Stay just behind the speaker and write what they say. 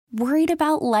Worried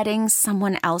about letting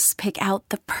someone else pick out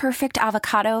the perfect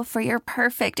avocado for your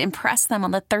perfect impress them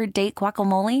on the third date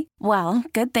guacamole? Well,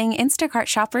 good thing Instacart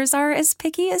shoppers are as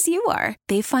picky as you are.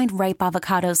 They find ripe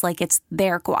avocados like it's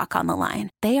their guac on the line.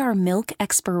 They are milk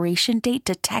expiration date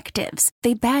detectives.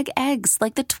 They bag eggs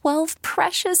like the 12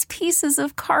 precious pieces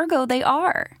of cargo they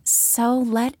are. So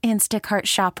let Instacart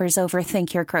shoppers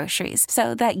overthink your groceries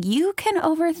so that you can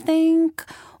overthink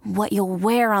what you'll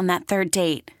wear on that third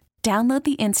date. Download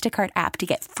the Instacart app to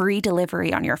get free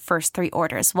delivery on your first 3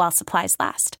 orders while supplies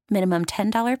last. Minimum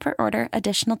 $10 per order.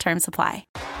 Additional terms apply.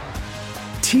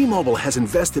 T-Mobile has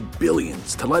invested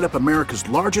billions to light up America's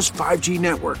largest 5G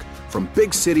network, from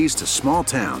big cities to small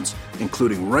towns,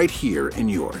 including right here in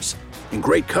yours. And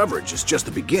great coverage is just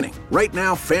the beginning. Right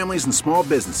now, families and small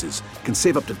businesses can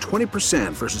save up to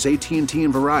 20% versus AT&T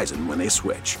and Verizon when they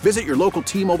switch. Visit your local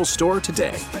T-Mobile store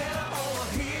today.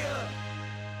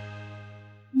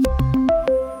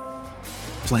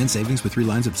 Plan savings with 3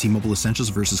 lines of T-Mobile Essentials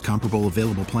versus comparable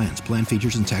available plans. Plan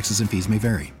features and taxes and fees may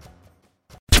vary.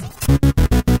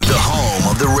 The home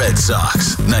of the Red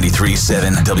Sox.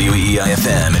 93.7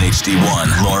 WEEI-FM and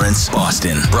HD1. Lawrence,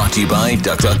 Boston. Brought to you by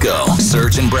DuckDuckGo.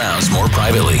 Search and browse more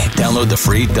privately. Download the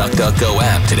free DuckDuckGo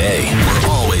app today. We're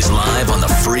always live on the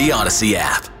free Odyssey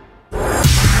app.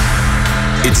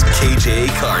 It's KJ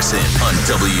Carson on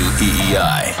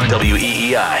WEEI.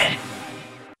 WEEI.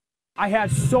 I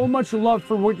have so much love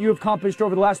for what you have accomplished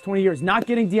over the last 20 years. Not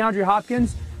getting DeAndre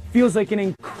Hopkins feels like an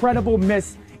incredible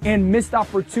missed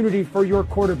opportunity for your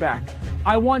quarterback.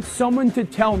 I want someone to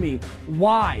tell me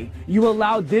why you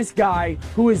allowed this guy,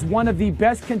 who is one of the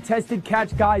best contested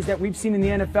catch guys that we've seen in the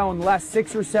NFL in the last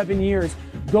 6 or 7 years,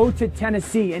 go to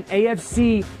Tennessee, an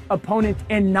AFC opponent,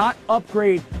 and not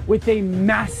upgrade with a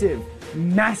massive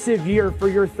year for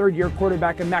your third-year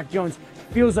quarterback, and Mac Jones.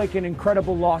 Feels like an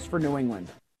incredible loss for New England.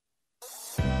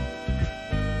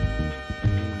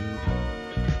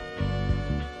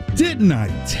 Didn't I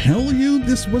tell you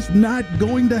this was not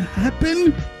going to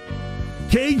happen?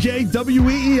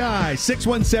 KJWEEI,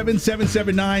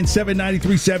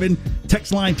 617-779-7937.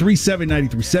 Text line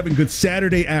 37937. Good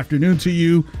Saturday afternoon to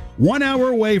you. 1 hour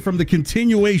away from the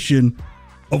continuation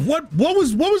of what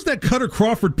was that Cutter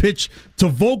Crawford pitch to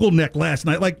Vogelneck last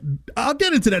night? Like, I'll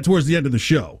get into that towards the end of the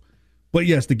show. But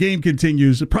yes, the game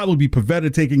continues. It'll probably be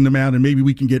Pavetta taking them out, and maybe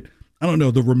we can get, I don't know,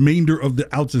 the remainder of the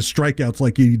outs as strikeouts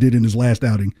like he did in his last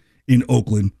outing in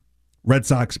Oakland. Red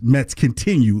Sox Mets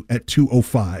continue at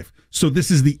 2:05. So this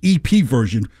is the EP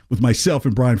version with myself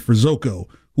and Brian Frizzoco,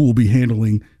 who will be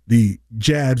handling the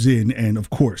jabs in and, of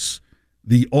course,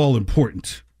 the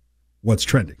all-important What's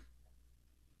Trending.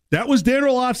 That was Dan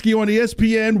Orlovsky on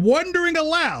ESPN wondering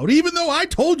aloud, even though I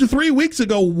told you 3 weeks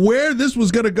ago where this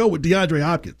was going to go with DeAndre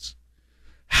Hopkins.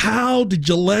 How did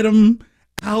you let him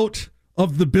out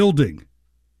of the building?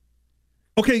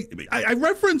 Okay, I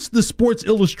referenced the Sports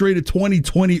Illustrated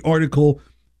 2020 article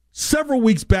several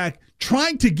weeks back,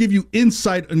 trying to give you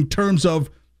insight in terms of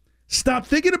stop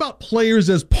thinking about players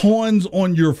as pawns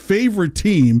on your favorite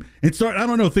team and start, I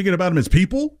don't know, thinking about them as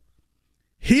people.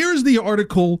 Here's the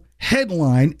article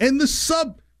headline and the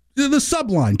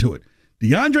subline to it.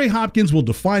 DeAndre Hopkins will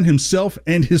define himself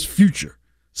and his future.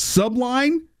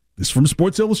 Subline, this from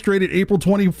Sports Illustrated, April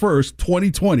 21st,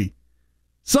 2020.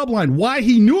 Subline, why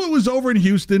he knew it was over in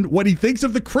Houston, what he thinks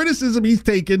of the criticism he's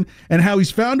taken, and how he's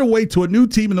found a way to a new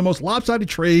team in the most lopsided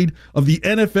trade of the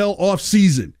NFL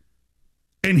offseason.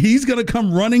 And he's going to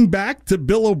come running back to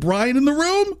Bill O'Brien in the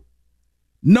room?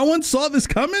 No one saw this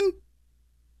coming?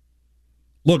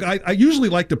 Look, I usually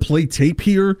like to play tape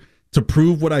here to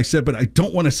prove what I said, but I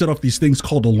don't want to set off these things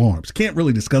called alarms. Can't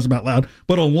really discuss them out loud,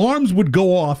 but alarms would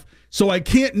go off, so I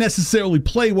can't necessarily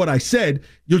play what I said.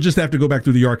 You'll just have to go back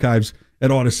through the archives at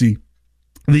Odyssey,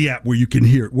 the app where you can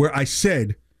hear it, where I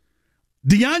said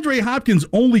DeAndre Hopkins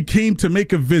only came to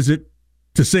make a visit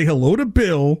to say hello to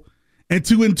Bill and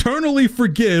to internally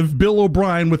forgive Bill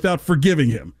O'Brien without forgiving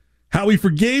him. How he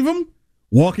forgave him?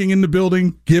 Walking in the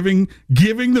building, giving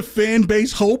the fan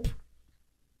base hope,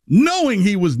 knowing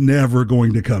he was never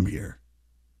going to come here.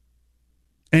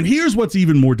 And here's what's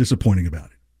even more disappointing about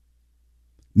it.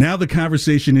 Now the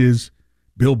conversation is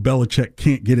Bill Belichick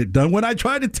can't get it done. When I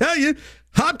tried to tell you,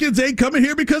 Hopkins ain't coming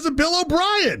here because of Bill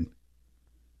O'Brien.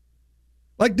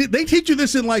 Like, they teach you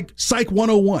this in, like, Psych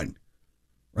 101,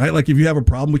 right? Like, if you have a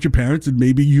problem with your parents, and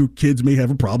maybe your kids may have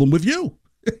a problem with you.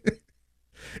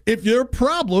 If your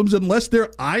problems, unless they're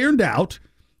ironed out,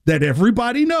 that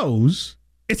everybody knows,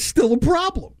 it's still a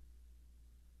problem.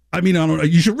 I mean, I don't know.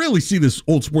 You should really see this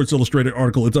old Sports Illustrated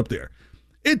article. It's up there.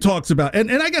 It talks about, and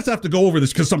I guess I have to go over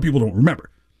this because some people don't remember,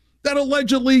 that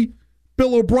allegedly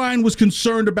Bill O'Brien was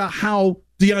concerned about how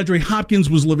DeAndre Hopkins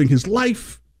was living his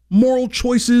life, moral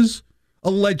choices,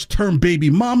 alleged term baby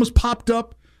mamas popped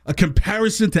up, a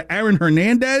comparison to Aaron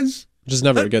Hernandez. Which is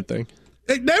never a good thing.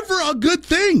 Never a good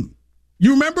thing.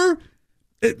 You remember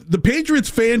the Patriots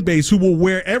fan base who will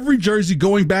wear every jersey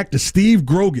going back to Steve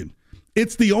Grogan.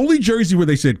 It's the only jersey where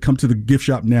they said, come to the gift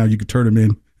shop now, you can turn them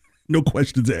in. No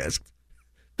questions asked.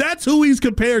 That's who he's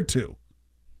compared to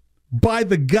by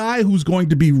the guy who's going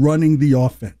to be running the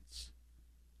offense.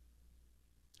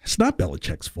 It's not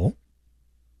Belichick's fault.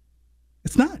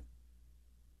 It's not.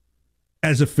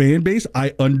 As a fan base,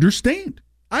 I understand.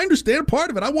 I understand part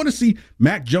of it. I want to see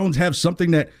Mac Jones have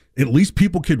something that at least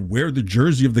people could wear the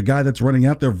jersey of the guy that's running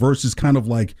out there versus kind of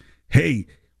like, hey,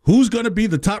 who's going to be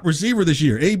the top receiver this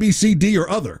year? A, B, C, D, or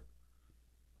other?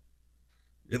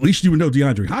 At least you would know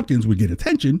DeAndre Hopkins would get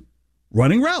attention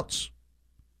running routes.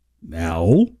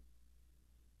 Now,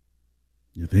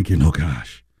 you're thinking, oh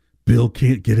gosh, Bill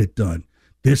can't get it done.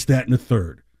 This, that, and the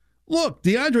third. Look,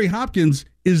 DeAndre Hopkins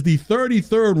is the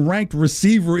 33rd ranked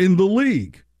receiver in the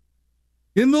league.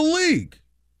 And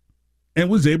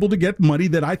was able to get money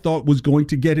that I thought was going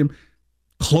to get him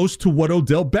close to what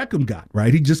Odell Beckham got,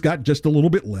 right? He just got just a little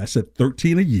bit less at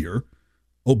 $13 a year.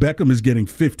 Beckham is getting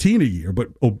 $15 a year, but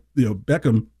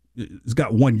Beckham has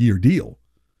got 1 year deal.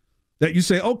 That you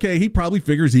say, okay, he probably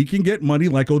figures he can get money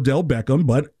like Odell Beckham,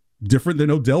 but different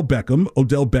than Odell Beckham.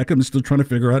 Odell Beckham is still trying to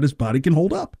figure out his body can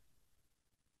hold up.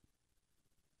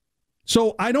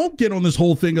 So I don't get on this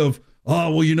whole thing of,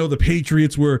 oh, well, the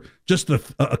Patriots were just a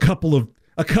couple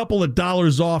of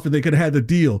dollars off and they could have had the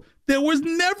deal. There was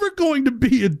never going to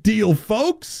be a deal,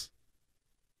 folks.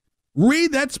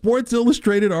 Read that Sports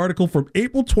Illustrated article from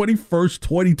April 21st,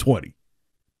 2020.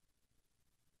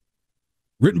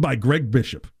 Written by Greg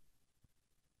Bishop.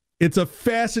 It's a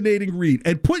fascinating read.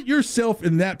 And put yourself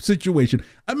in that situation.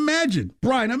 Imagine,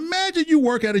 Brian, you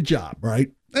work at a job,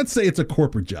 right? Let's say it's a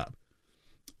corporate job.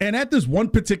 And at this one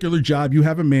particular job, you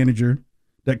have a manager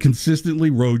that consistently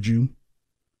rode you,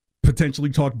 potentially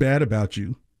talked bad about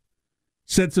you,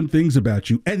 said some things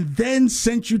about you, and then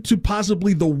sent you to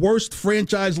possibly the worst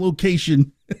franchise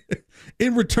location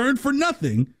in return for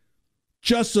nothing,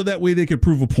 just so that way they could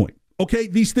prove a point. Okay,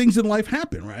 these things in life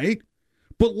happen, right?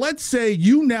 But let's say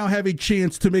you now have a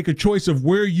chance to make a choice of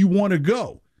where you want to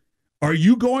go. Are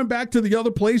you going back to the other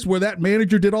place where that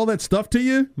manager did all that stuff to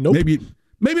you? Nope.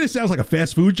 Maybe this sounds like a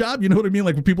fast food job. You know what I mean?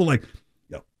 Like when people like,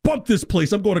 bump this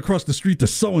place. I'm going across the street to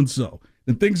so-and-so.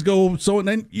 And things go so, and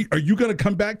then are you going to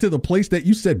come back to the place that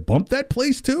you said bump that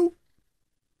place to?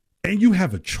 And you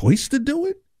have a choice to do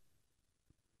it?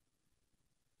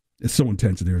 It's so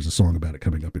intense. There's a song about it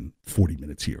coming up in 40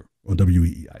 minutes here on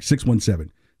WEEI.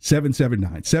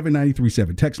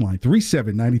 617-779-7937. Text line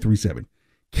 37937.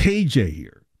 KJ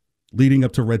here, leading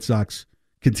up to Red Sox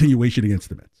continuation against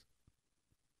the Mets.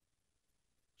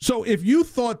 So if you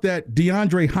thought that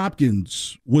DeAndre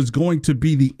Hopkins was going to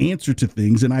be the answer to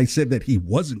things, and I said that he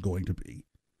wasn't going to be,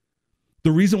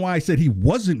 the reason why I said he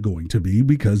wasn't going to be,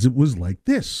 because it was like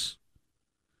this.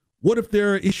 What if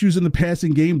there are issues in the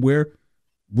passing game where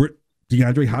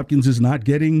DeAndre Hopkins is not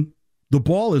getting the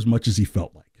ball as much as he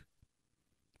felt like?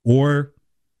 Or,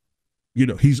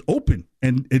 he's open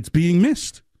and it's being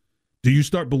missed. Do you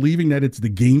start believing that it's the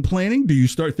game planning? Do you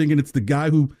start thinking it's the guy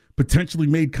who potentially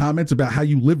made comments about how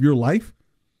you live your life?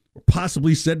 Or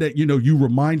possibly said that, you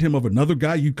remind him of another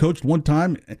guy you coached one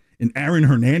time in Aaron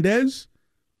Hernandez?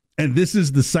 And this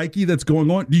is the psyche that's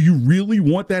going on? Do you really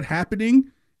want that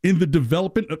happening in the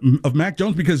development of Mac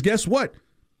Jones? Because guess what?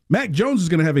 Mac Jones is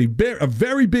going to have a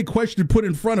very big question put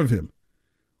in front of him.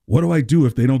 What do I do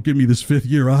if they don't give me this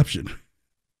fifth-year option?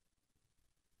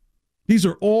 These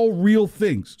are all real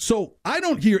things. So I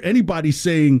don't hear anybody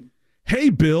saying, hey,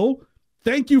 Bill,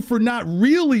 thank you for not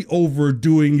really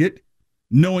overdoing it,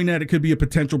 knowing that it could be a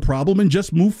potential problem, and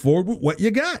just move forward with what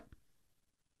you got.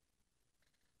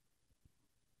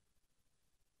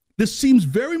 This seems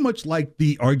very much like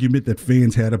the argument that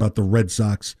fans had about the Red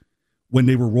Sox when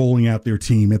they were rolling out their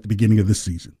team at the beginning of the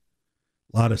season.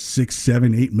 A lot of $6,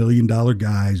 $7, $8 million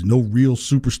guys, no real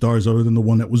superstars other than the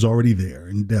one that was already there,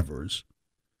 Endeavors.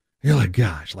 You're like,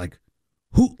 gosh,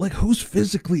 who's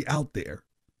physically out there?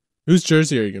 Whose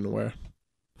jersey are you going to wear?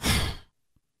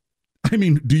 I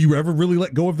mean, do you ever really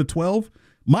let go of the 12?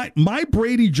 My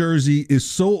Brady jersey is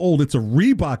so old, it's a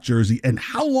Reebok jersey. And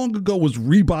how long ago was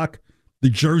Reebok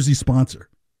the jersey sponsor?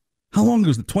 How long ago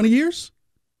was it? 20 years?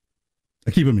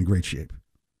 I keep them in great shape.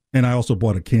 And I also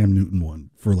bought a Cam Newton one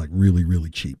for really,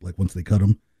 really cheap. Like once they cut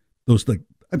them, those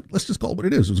let's just call it what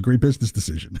it is. It was a great business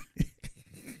decision.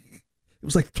 It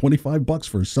was like $25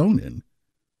 for a sewn in.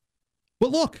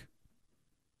 But look,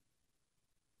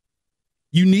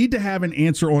 You need to have an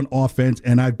answer on offense,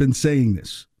 and I've been saying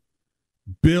this.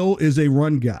 Bill is a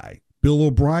run guy. Bill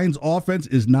O'Brien's offense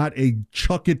is not a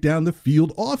chuck it down the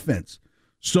field offense.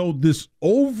 So this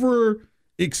over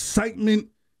excitement,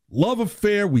 love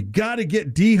affair, we got to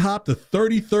get D-Hop, the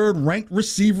 33rd ranked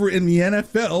receiver in the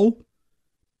NFL,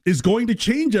 is going to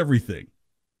change everything.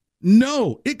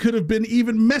 No, it could have been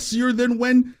even messier than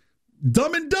when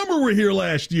Dumb and Dumber were here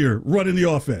last year running the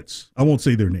offense. I won't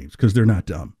say their names because they're not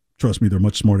dumb. Trust me, they're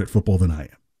much smarter at football than I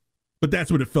am. But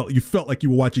that's what it felt. You felt like you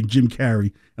were watching Jim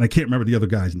Carrey, and I can't remember the other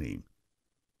guy's name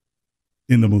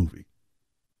in the movie.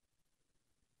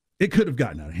 It could have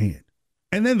gotten out of hand.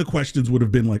 And then the questions would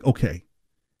have been like, okay,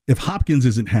 if Hopkins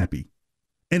isn't happy,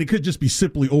 and it could just be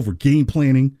simply over game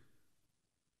planning,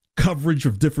 coverage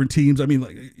of different teams, I mean,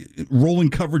 like rolling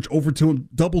coverage over to him,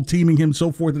 double teaming him,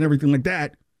 so forth and everything like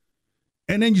that.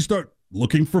 And then you start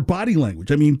looking for body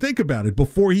language. I mean, think about it.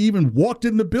 Before he even walked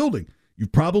in the building,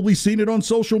 you've probably seen it on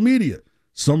social media.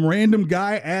 Some random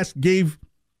guy gave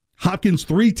Hopkins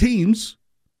 3 teams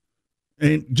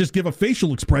and just give a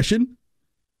facial expression.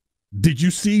 Did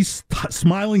you see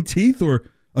smiling teeth or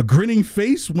a grinning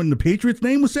face when the Patriots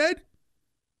name was said?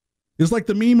 It's like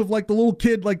the meme of like the little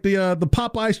kid, like the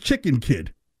Popeye's chicken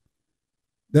kid.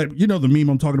 That, you know the meme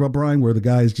I'm talking about, Brian, where the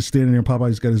guy is just standing there and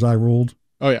Popeye's got his eye rolled.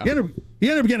 Oh, yeah. He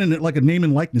ended up getting like a name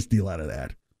and likeness deal out of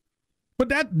that. But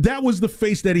that was the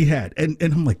face that he had. And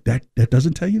I'm like, that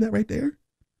doesn't tell you that right there?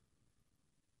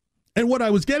 And what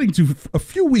I was getting to a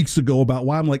few weeks ago about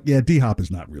why I'm like, yeah, D-Hop is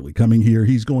not really coming here.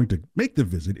 He's going to make the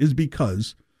visit is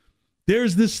because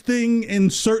there's this thing in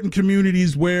certain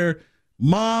communities where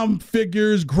mom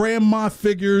figures, grandma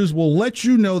figures will let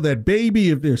you know that, baby,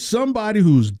 if there's somebody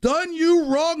who's done you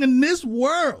wrong in this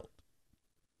world,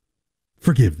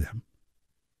 forgive them.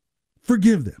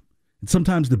 Forgive them. And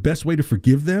sometimes the best way to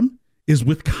forgive them is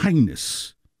with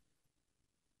kindness.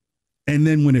 And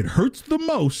then when it hurts the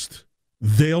most,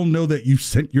 they'll know that you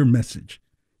sent your message.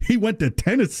 He went to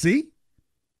Tennessee,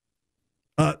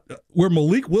 where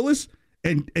Malik Willis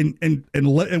and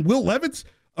Will Levis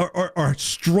are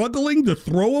struggling to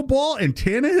throw a ball, and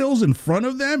Tannehill's in front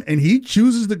of them, and he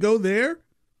chooses to go there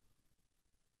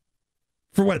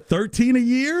for what, $13 a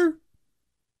year?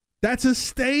 That's a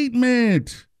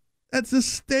statement. That's a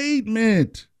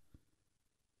statement.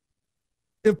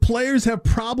 If players have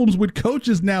problems with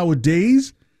coaches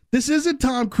nowadays, this isn't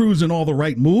Tom Cruise and all the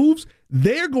right moves.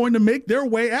 They're going to make their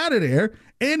way out of there.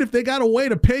 And if they got a way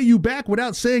to pay you back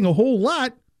without saying a whole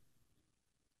lot,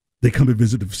 they come and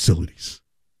visit the facilities.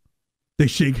 They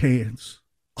shake hands.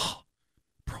 Oh,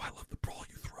 bro, I love the ball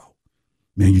you throw.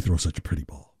 Man, you throw such a pretty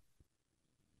ball.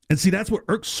 And see, that's what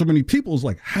irks so many people is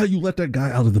like, how you let that guy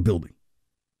out of the building.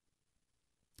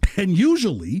 And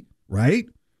usually, right,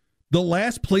 the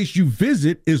last place you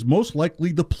visit is most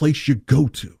likely the place you go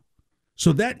to.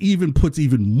 So that even puts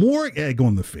even more egg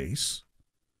on the face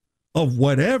of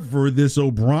whatever this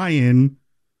O'Brien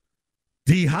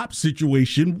D-Hop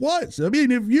situation was. I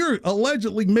mean, if you're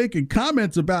allegedly making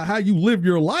comments about how you live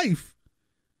your life,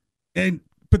 and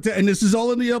this is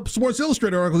all in the Sports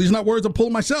Illustrated article, these are not words I'm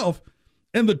pulling myself,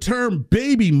 and the term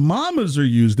baby mamas are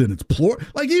used in its plural,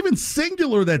 like even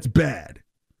singular, that's bad.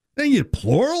 Then you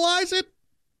pluralize it?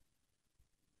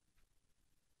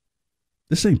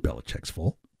 This ain't Belichick's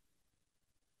fault.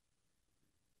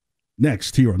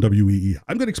 Next here on WEEI,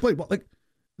 I'm going to explain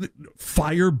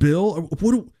fire Bill.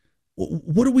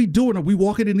 What are we doing? Are we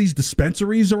walking in these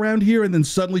dispensaries around here and then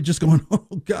suddenly just going, oh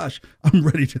gosh, I'm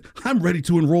ready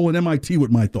to enroll in MIT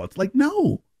with my thoughts? Like,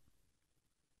 no.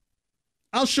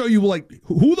 I'll show you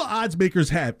who the odds makers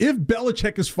have. If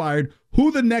Belichick is fired,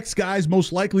 who the next guys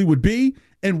most likely would be,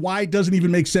 and why it doesn't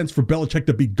even make sense for Belichick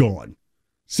to be gone.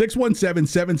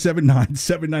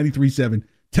 617-779-7937.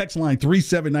 Text line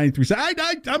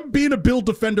 37937. I'm being a Bill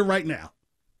defender right now.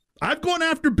 I've gone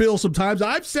after Bill sometimes.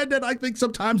 I've said that I think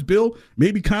sometimes Bill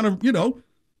maybe kind of,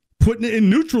 putting it in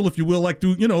neutral, if you will, like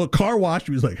through, a car wash.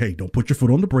 He was like, hey, don't put your foot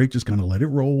on the brake. Just kind of let it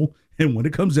roll. And when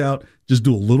it comes out, just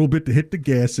do a little bit to hit the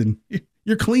gas and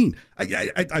you're clean.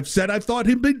 I've said I've thought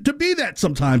him to be that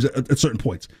sometimes at certain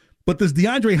points. But this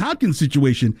DeAndre Hopkins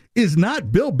situation is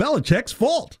not Bill Belichick's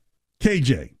fault.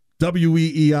 KJ,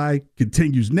 WEEI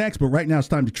continues next, but right now it's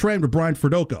time to trend with Brian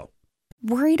Ferdoco.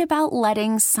 Worried about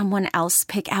letting someone else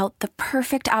pick out the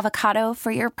perfect avocado for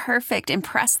your perfect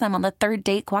impress them on the third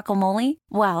date guacamole?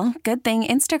 Well, good thing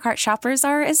Instacart shoppers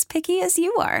are as picky as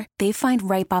you are. They find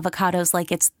ripe avocados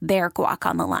like it's their guac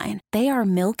on the line. They are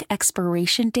milk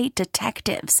expiration date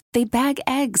detectives. They bag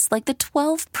eggs like the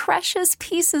 12 precious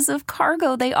pieces of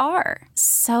cargo they are.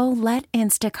 So let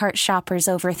Instacart shoppers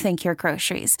overthink your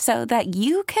groceries so that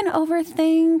you can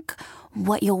overthink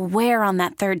what you'll wear on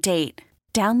that third date.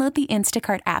 Download the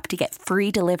Instacart app to get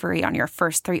free delivery on your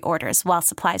first 3 orders while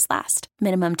supplies last.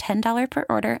 Minimum $10 per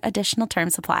order. Additional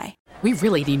terms apply. We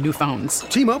really need new phones.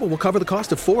 T-Mobile will cover the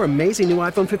cost of 4 amazing new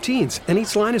iPhone 15s, and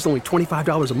each line is only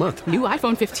 $25 a month. New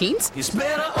iPhone 15s? It's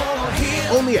better over here.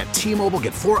 Only at T-Mobile,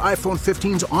 get 4 iPhone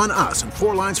 15s on us and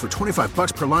 4 lines for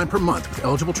 $25 per line per month with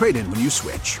eligible trade-in when you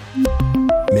switch.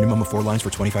 Minimum of 4 lines for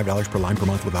 $25 per line per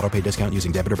month with autopay discount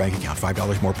using debit or bank account.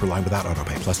 $5 more per line without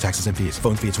autopay, plus taxes and fees.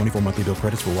 Phone fee at 24 monthly bill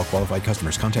credits for well-qualified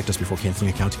customers. Contact us before canceling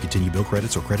account to continue bill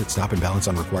credits or credit stop and balance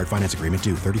on required finance agreement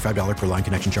due. $35 per line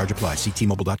connection charge applies. See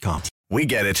T-Mobile.com. We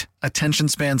get it. Attention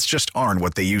spans just aren't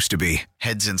what they used to be.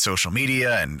 Heads in social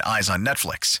media and eyes on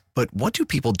Netflix. But what do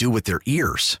people do with their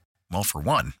ears? Well, for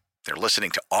one, they're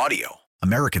listening to audio.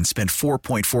 Americans spend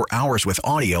 4.4 hours with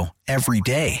audio every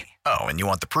day. Oh, and you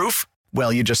want the proof?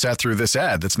 Well, you just sat through this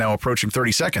ad that's now approaching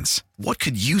 30 seconds. What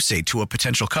could you say to a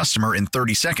potential customer in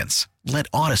 30 seconds? Let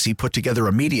Odyssey put together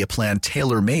a media plan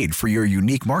tailor-made for your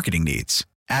unique marketing needs.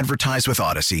 Advertise with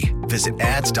Odyssey. Visit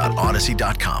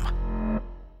ads.odyssey.com.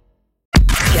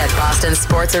 Get Boston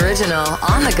Sports Original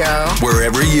on the go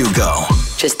Wherever you go.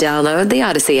 Just download the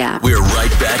Odyssey app. We're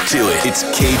right back to it. It's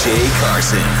KJ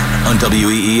Carson on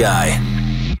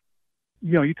WEEI.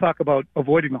 You know, you talk about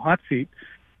avoiding the hot seat.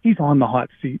 He's on the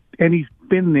hot seat, and he's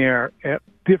been there at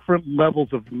different levels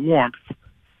of warmth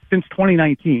since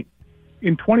 2019.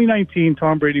 In 2019,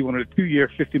 Tom Brady wanted a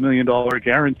 2-year, $50 million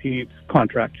guaranteed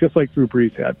contract, just like Drew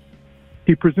Brees had.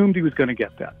 He presumed he was going to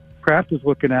get that. Kraft was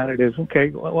looking at it as, okay,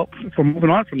 well, if we're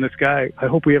moving on from this guy, I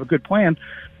hope we have a good plan.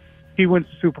 He wins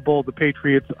the Super Bowl. The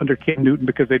Patriots, under Cam Newton,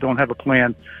 because they don't have a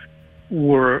plan,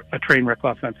 were a train wreck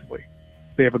offensively.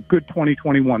 They have a good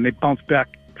 2021. They bounced back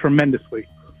tremendously.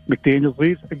 McDaniels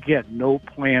leaves, again, no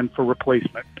plan for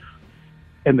replacement.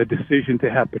 And the decision to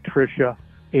have Patricia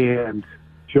and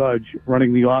Judge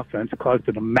running the offense caused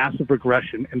a massive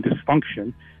regression and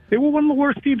dysfunction. They were one of the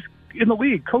worst teams in the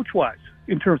league, coach-wise,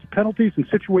 in terms of penalties and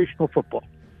situational football.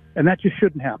 And that just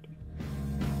shouldn't happen.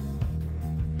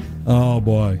 Oh,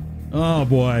 boy. Oh,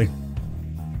 boy.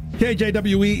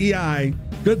 KJWEEI.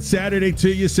 Good Saturday to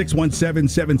you.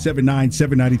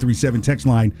 617-779-7937. Text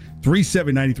line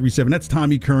 37937. That's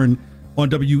Tommy Kern on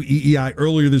WEEI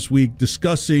earlier this week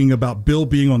discussing about Bill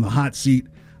being on the hot seat.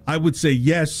 I would say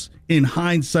yes. In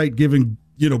hindsight, giving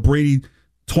Brady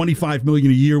 $25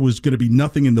 million a year was going to be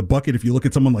nothing in the bucket if you look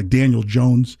at someone like Daniel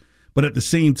Jones. But at the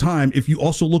same time, if you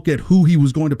also look at who he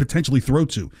was going to potentially throw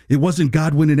to, it wasn't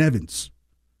Godwin and Evans.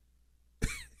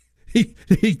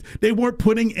 They weren't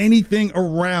putting anything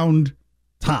around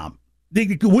Tom.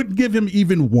 They wouldn't give him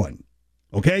even one,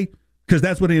 okay? Because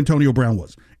that's what Antonio Brown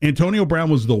was. Antonio Brown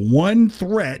was the one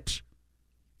threat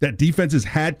that defenses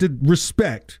had to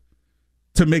respect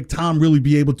to make Tom really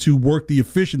be able to work the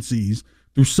efficiencies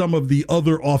through some of the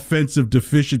other offensive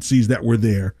deficiencies that were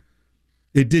there.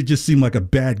 It did just seem like a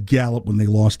bad gallop when they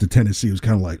lost to Tennessee. It was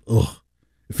kind of like, ugh.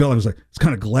 It felt like I was like, it's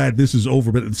kind of glad this is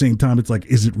over, but at the same time, it's like,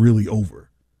 is it really over?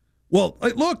 Well,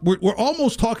 look, we're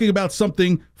almost talking about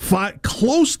something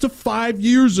close to 5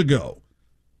 years ago.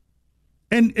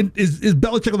 And is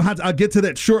Belichick on the hot seat? I'll get to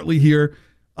that shortly here.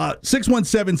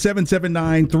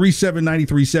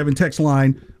 617-779-37937 text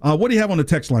line. What do you have on the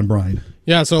text line, Brian?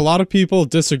 Yeah, so a lot of people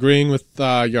disagreeing with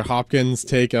your Hopkins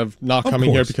take of not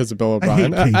coming here because of Bill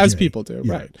O'Brien, as people do,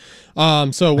 yeah.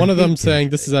 Right? So one of them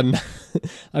saying this is a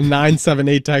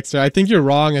 978 texter. I think you're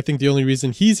wrong. I think the only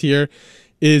reason he's here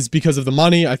is because of the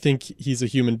money. I think he's a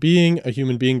human being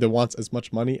that wants as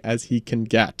much money as he can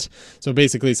get. So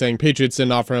basically saying Patriots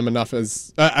didn't offer him enough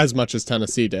as much as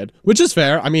Tennessee did, which is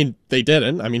fair. I mean, they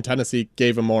didn't. I mean, Tennessee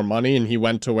gave him more money and he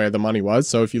went to where the money was.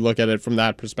 So if you look at it from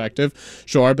that perspective,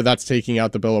 sure, but that's taking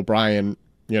out the Bill O'Brien,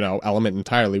 element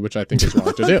entirely, which I think is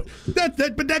wrong to do. But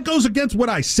that goes against what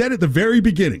I said at the very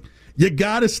beginning. You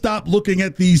got to stop looking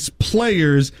at these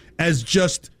players as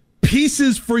just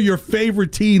pieces for your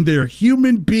favorite team. They're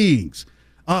human beings.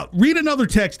 Read another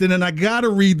text, and then I got to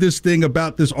read this thing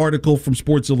about this article from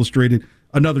Sports Illustrated.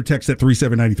 Another text at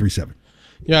 37937.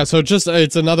 Yeah, so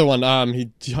it's another one.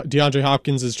 DeAndre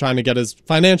Hopkins is trying to get as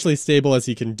financially stable as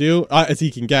he can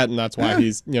get, and that's why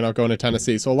he's going to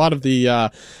Tennessee. So a lot of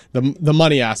the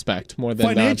money aspect more than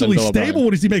financially than stable.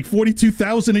 What does he make?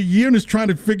 $42,000 a year, and is trying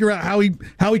to figure out how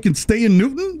he can stay in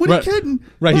Newton. What are you kidding?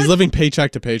 Right, what? He's living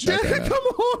paycheck to paycheck. Yeah, come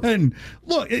on,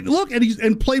 look,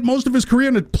 and played most of his career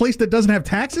in a place that doesn't have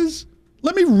taxes.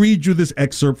 Let me read you this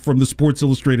excerpt from the Sports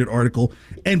Illustrated article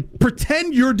and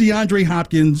pretend you're DeAndre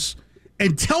Hopkins.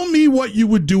 And tell me what you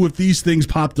would do if these things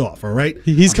popped off, all right?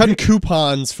 He's cutting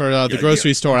coupons for the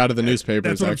grocery store out of the newspapers.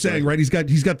 That's what I'm saying, right? He's got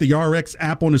the RX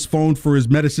app on his phone for his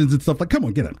medicines and stuff. Like, come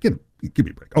on, get him. Give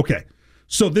me a break. Okay.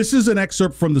 So this is an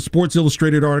excerpt from the Sports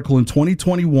Illustrated article in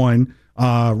 2021,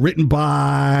 written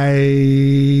by,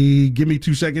 give me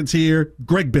 2 seconds here,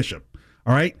 Greg Bishop,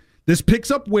 all right? This picks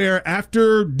up where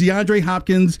after DeAndre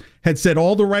Hopkins had said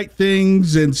all the right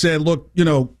things and said, look,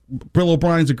 Bill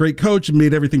O'Brien's a great coach and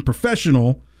made everything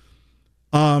professional.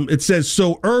 It says,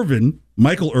 so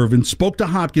Michael Irvin, spoke to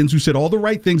Hopkins, who said all the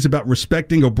right things about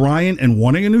respecting O'Brien and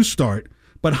wanting a new start.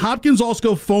 But Hopkins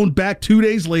also phoned back 2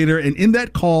 days later, and in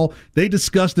that call, they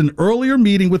discussed an earlier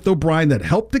meeting with O'Brien that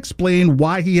helped explain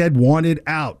why he had wanted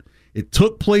out. It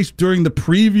took place during the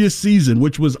previous season,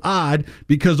 which was odd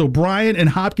because O'Brien and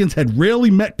Hopkins had rarely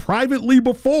met privately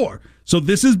before. So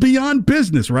this is beyond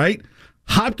business, right?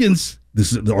 Hopkins,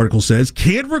 the article says,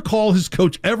 can't recall his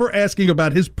coach ever asking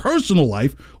about his personal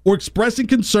life or expressing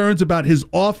concerns about his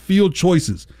off-field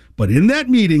choices. But in that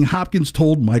meeting, Hopkins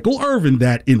told Michael Irvin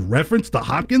that in reference to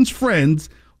Hopkins' friends,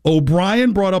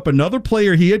 O'Brien brought up another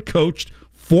player he had coached,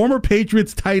 former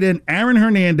Patriots tight end Aaron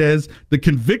Hernandez, the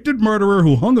convicted murderer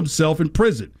who hung himself in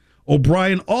prison.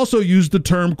 O'Brien also used the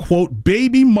term, quote,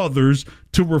 baby mothers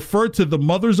to refer to the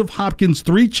mothers of Hopkins'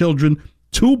 3 children,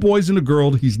 2 boys and a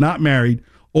girl. He's not married.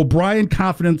 O'Brien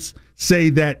confidants say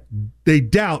that they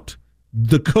doubt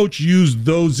the coach used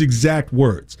those exact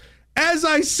words. As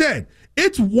I said,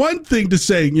 it's one thing to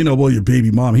say, well, your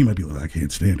baby mom, he might be like, I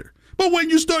can't stand her. But when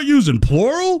you start using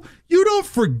plural, you don't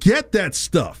forget that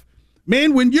stuff.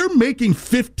 Man, when you're making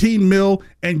 $15 million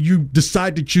and you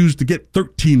decide to choose to get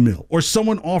 $13 million, or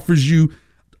someone offers you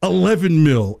 $11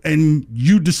 million and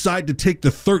you decide to take the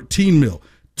 $13 million,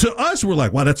 to us, we're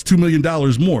like, wow, that's $2 million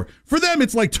more. For them,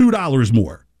 it's like $2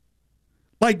 more.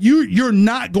 Like, you're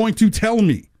not going to tell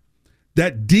me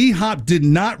that D-Hop did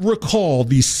not recall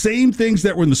these same things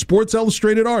that were in the Sports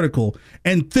Illustrated article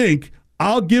and think,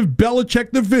 I'll give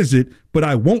Belichick the visit, but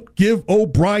I won't give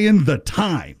O'Brien the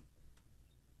time.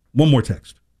 One more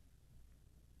text.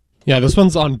 Yeah, this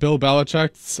one's on Bill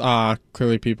Belichick's.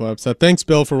 Clearly people are upset. Thanks,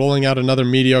 Bill, for rolling out another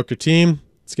mediocre team.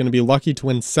 It's going to be lucky to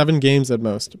win 7 games at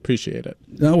most. Appreciate it.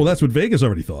 Well, that's what Vegas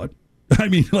already thought. I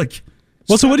mean, like...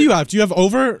 Well, so what do you have? Do you have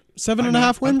over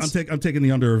 7.5 wins? I'm taking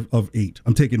the under of 8.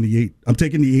 I'm taking the 8. I'm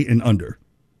taking the 8 and under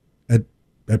at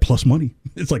plus money.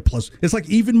 It's like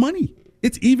even money.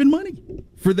 It's even money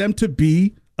for them to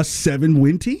be a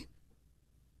 7-win team.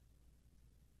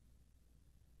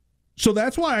 So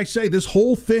that's why I say this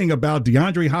whole thing about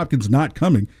DeAndre Hopkins not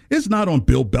coming is not on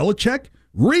Bill Belichick.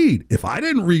 Reed, if I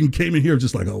didn't read and came in here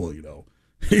just like, oh, well,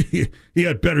 he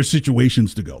had better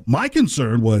situations to go. My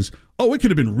concern was, it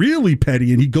could have been really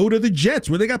petty and he'd go to the Jets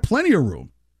where they got plenty of room.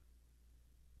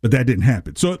 But that didn't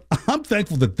happen. So I'm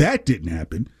thankful that didn't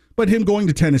happen. But him going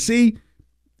to Tennessee,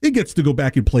 he gets to go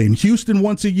back and play in Houston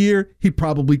once a year. He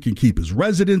probably can keep his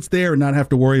residence there and not have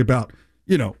to worry about,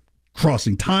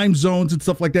 crossing time zones and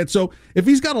stuff like that. So if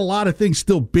he's got a lot of things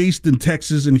still based in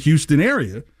Texas and Houston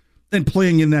area and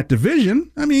playing in that division,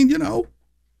 I mean,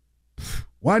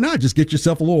 why not just get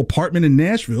yourself a little apartment in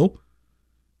Nashville?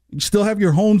 You still have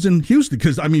your homes in Houston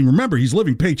because, I mean, remember, he's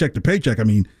living paycheck to paycheck. I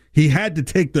mean, he had to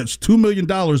take this $2 million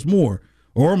more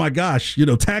or, oh, my gosh,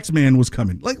 tax man was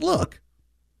coming. Like, look,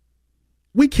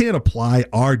 we can't apply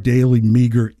our daily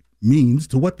meager means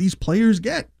to what these players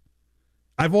get.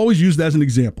 I've always used that as an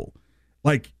example.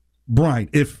 Like,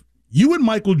 Brian, if you and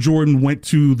Michael Jordan went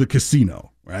to the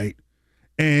casino, right,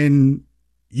 and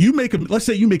let's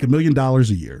say you make $1 million a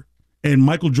year, and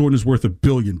Michael Jordan is worth $1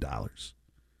 billion.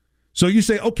 So you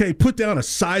say, okay, put down a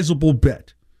sizable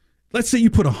bet. Let's say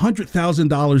you put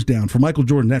 $100,000 down for Michael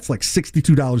Jordan. That's like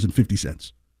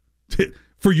 $62.50.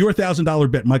 For your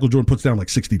 $1,000 bet, Michael Jordan puts down like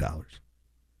 $60.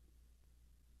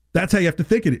 That's how you have to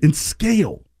think of it in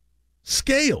scale.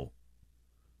 Scale.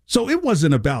 So it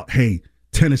wasn't about, hey,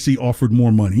 Tennessee offered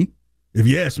more money. If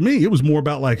you ask me, it was more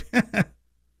about like,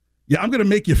 yeah, I'm going to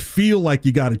make you feel like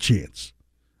you got a chance.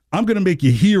 I'm going to make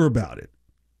you hear about it.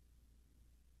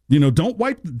 Don't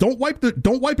wipe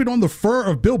it on the fur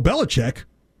of Bill Belichick.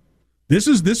 This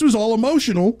was all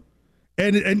emotional,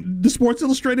 And the Sports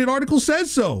Illustrated article says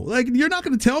so. Like, you're not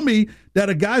going to tell me that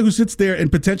a guy who sits there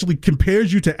and potentially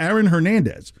compares you to Aaron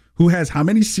Hernandez, who has how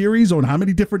many series on how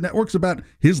many different networks about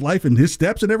his life and his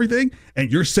steps and everything,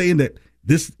 and you're saying that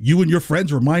you and your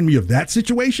friends remind me of that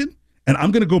situation, and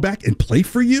I'm going to go back and play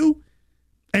for you,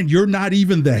 and you're not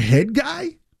even the head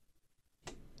guy?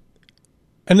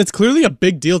 And it's clearly a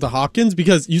big deal to Hopkins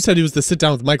because you said he was the sit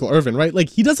down with Michael Irvin, right? Like,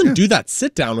 he doesn't do that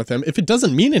sit down with him if it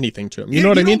doesn't mean anything to him. You know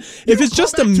what I mean? If it's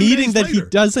just a meeting that he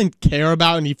doesn't care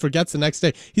about and he forgets the next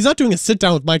day, he's not doing a sit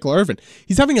down with Michael Irvin.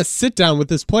 He's having a sit down with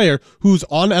this player who's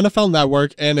on NFL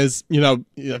Network and is, I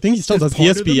think he still does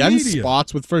ESPN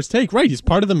spots with First Take. Right. He's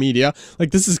part of the media.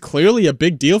 Like, this is clearly a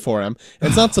big deal for him.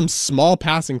 It's not some small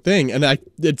passing thing. And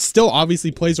it still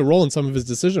obviously plays a role in some of his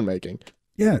decision making.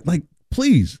 Yeah. Like,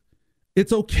 please.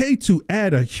 It's okay to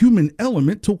add a human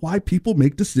element to why people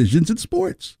make decisions in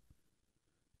sports.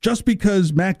 Just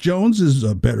because Mac Jones is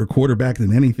a better quarterback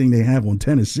than anything they have on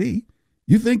Tennessee,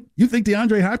 you think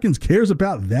DeAndre Hopkins cares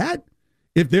about that?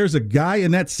 If there's a guy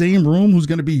in that same room who's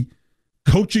going to be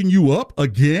coaching you up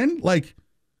again? Like,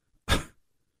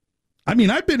 I mean,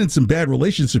 I've been in some bad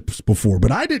relationships before,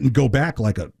 but I didn't go back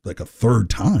like a third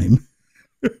time.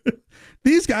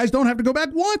 These guys don't have to go back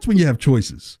once when you have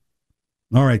choices.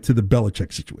 All right, to the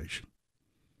Belichick situation.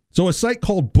 So a site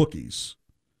called Bookies,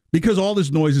 because all this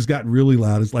noise has gotten really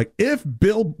loud, is like, if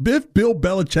Bill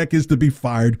Belichick is to be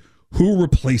fired, who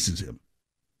replaces him?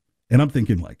 And I'm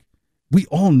thinking, like, we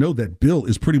all know that Bill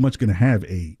is pretty much going to have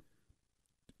a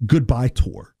goodbye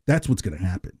tour. That's what's going to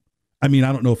happen. I mean,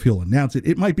 I don't know if he'll announce it.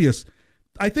 It might be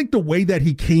I think the way that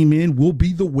he came in will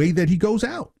be the way that he goes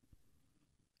out.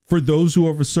 For those who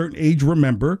are of a certain age,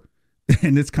 remember,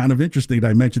 and it's kind of interesting that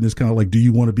I mentioned this, kind of like, do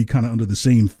you want to be kind of under the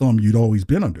same thumb you'd always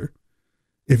been under?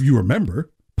 If you remember,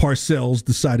 Parcells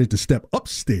decided to step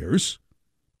upstairs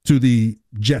to the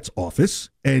Jets office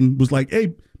and was like,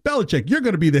 hey, Belichick, you're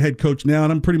going to be the head coach now,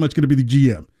 and I'm pretty much going to be the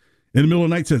GM. In the middle of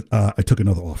the night, says, I took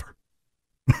another offer.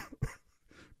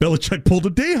 Belichick pulled a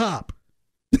day hop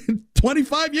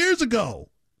 25 years ago.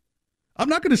 I'm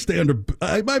not going to stay under.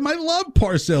 I love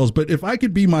Parcells, but if I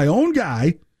could be my own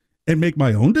guy and make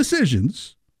my own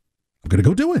decisions, I'm going to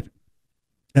go do it.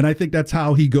 And I think that's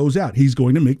how he goes out. He's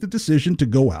going to make the decision to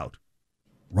go out.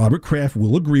 Robert Kraft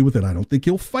will agree with it. I don't think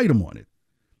he'll fight him on it.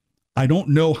 I don't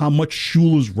know how much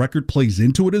Shula's record plays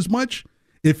into it as much.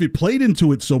 If it played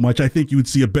into it so much, I think you would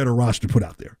see a better roster put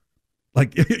out there.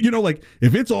 Like, like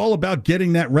if it's all about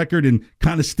getting that record and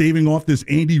kind of staving off this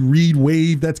Andy Reid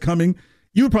wave that's coming,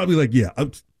 you would probably like,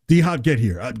 D-Hop, get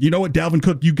here. You know what, Dalvin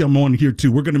Cook, you come on here too.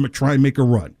 We're going to try and make a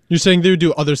run. You're saying they would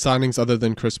do other signings other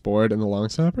than Chris Board and the long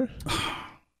snapper?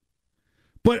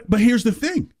 But here's the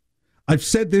thing. I've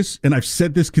said this, and I've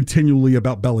said this continually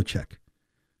about Belichick.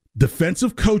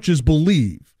 Defensive coaches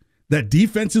believe that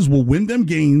defenses will win them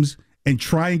games and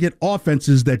try and get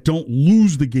offenses that don't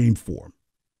lose the game for them.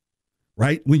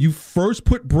 Right? When you first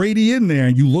put Brady in there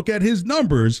and you look at his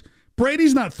numbers,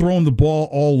 Brady's not throwing the ball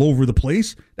all over the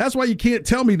place. That's why you can't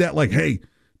tell me that, like, hey,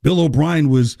 Bill O'Brien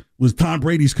was Tom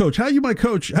Brady's coach. How you my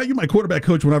coach? How you my quarterback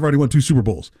coach when I've already won 2 Super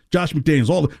Bowls? Josh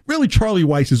McDaniels, really Charlie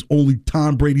Weiss is only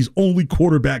Tom Brady's only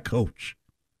quarterback coach.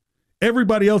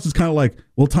 Everybody else is kind of like,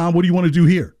 well, Tom, what do you want to do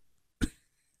here?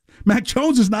 Mac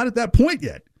Jones is not at that point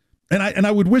yet. And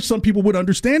I would wish some people would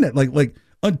understand that. Like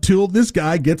until this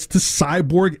guy gets to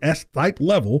cyborg-esque type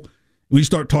level, we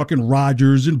start talking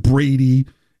Rodgers and Brady,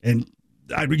 and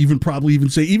I'd probably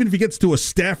say, even if he gets to a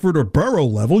Stafford or Burrow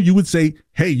level, you would say,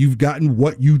 hey, you've gotten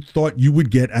what you thought you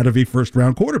would get out of a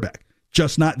first-round quarterback.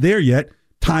 Just not there yet.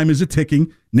 Time is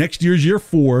a-ticking. Next year's year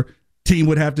 4. Team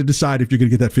would have to decide if you're going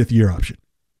to get that 5th-year option.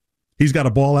 He's got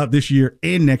to ball out this year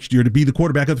and next year to be the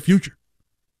quarterback of the future.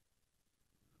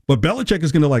 But Belichick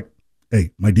is going to like,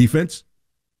 hey, my defense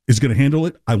is going to handle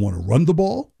it. I want to run the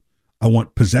ball. I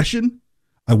want possession.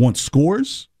 I want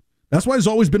scores. That's why there's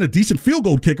always been a decent field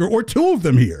goal kicker or 2 of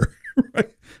them here. Right?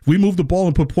 If we move the ball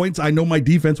and put points, I know my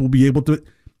defense will be able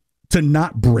to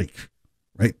not break.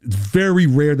 Right? It's very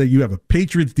rare that you have a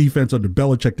Patriots defense under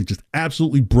Belichick that just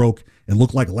absolutely broke and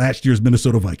looked like last year's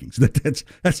Minnesota Vikings.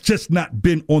 That's just not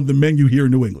been on the menu here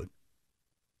in New England.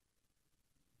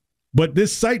 But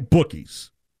this site,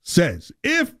 Bookies, says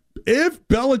if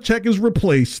Belichick is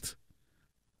replaced,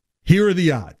 here are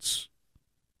the odds.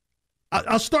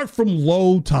 I'll start from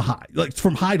low to high, like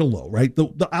from high to low, right?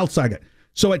 The outside guy.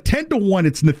 So at 10-1,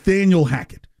 it's Nathaniel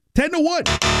Hackett.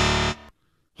 10-1.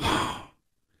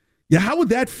 Yeah, how would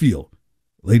that feel,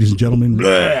 ladies and gentlemen?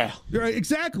 Right,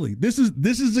 exactly. This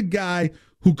is a guy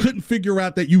who couldn't figure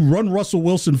out that you run Russell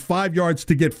Wilson 5 yards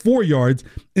to get 4 yards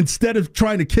instead of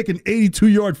trying to kick an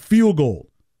 82-yard field goal.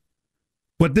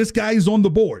 But this guy is on the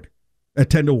board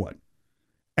at 10-1.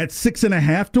 At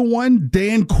 6.5-1,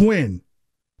 Dan Quinn.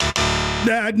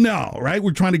 No, right?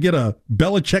 We're trying to get a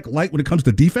Belichick light when it comes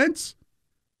to defense?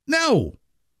 No.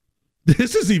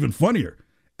 This is even funnier.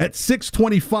 At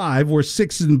 6.25 or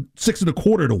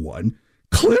 6.25-1,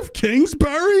 Cliff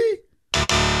Kingsbury?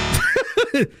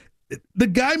 The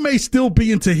guy may still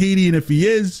be in Tahiti, and if he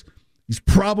is, he's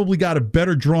probably got a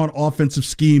better drawn offensive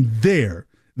scheme there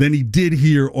than he did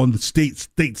here on the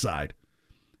state side.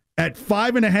 At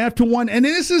 5.5-1, and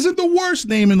this isn't the worst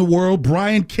name in the world,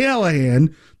 Brian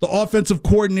Callahan, the offensive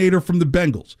coordinator from the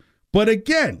Bengals. But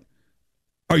again,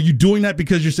 are you doing that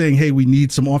because you're saying, hey, we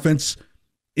need some offense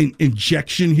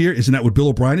injection here? Isn't that what Bill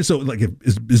O'Brien is? So, like,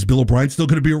 is Bill O'Brien still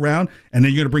going to be around? And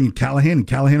then you're going to bring in Callahan and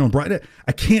Callahan on Brian?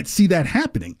 I can't see that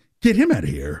happening. Get him out of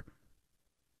here.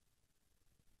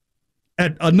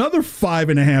 At another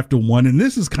 5.5-1, and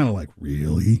this is kind of like,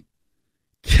 really?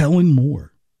 Kellen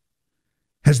Moore.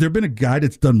 Has there been a guy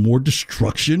that's done more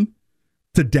destruction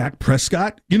to Dak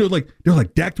Prescott? You know, like they're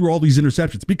like, Dak threw all these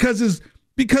interceptions because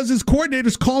his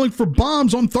coordinator's calling for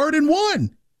bombs on 3rd and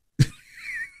 1.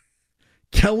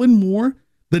 Kellen Moore,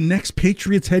 the next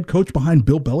Patriots head coach behind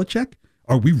Bill Belichick?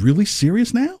 Are we really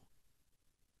serious now?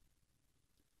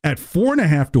 At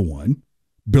 4.5-1,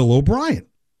 Bill O'Brien.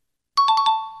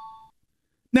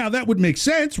 Now, that would make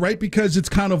sense, right? Because it's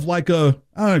kind of like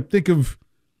think of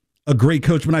a great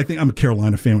coach, but I think I'm a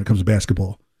Carolina fan when it comes to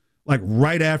basketball. Like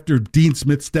right after Dean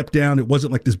Smith stepped down, it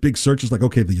wasn't like this big search. It's like,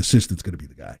 okay, the assistant's going to be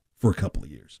the guy for a couple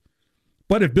of years.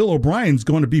 But if Bill O'Brien's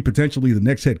going to be potentially the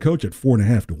next head coach at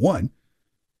 4.5-1,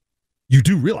 you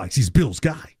do realize he's Bill's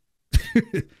guy.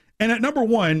 And at number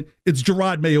 1, it's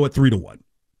Gerard Mayo at 3-1.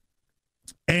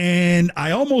 And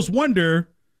I almost wonder,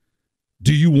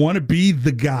 do you want to be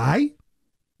the guy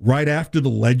right after the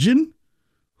legend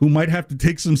who might have to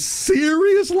take some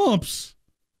serious lumps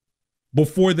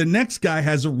before the next guy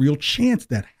has a real chance?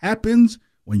 That happens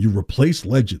when you replace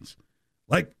legends.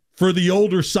 Like for the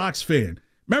older Sox fan,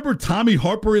 remember Tommy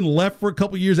Harper left for a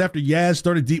couple years after Yaz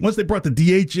started once they brought the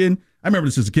DH in? I remember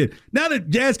this as a kid. Now that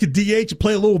Yaz could DH and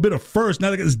play a little bit of first,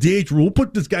 now they got this DH rule. We'll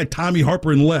put this guy Tommy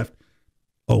Harper left.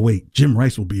 Oh, wait, Jim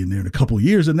Rice will be in there in a couple of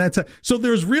years. And that's so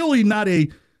there's really not a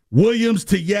Williams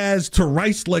to Yaz to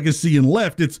Rice legacy in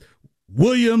left. It's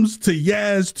Williams to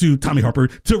Yaz to Tommy Harper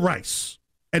to Rice.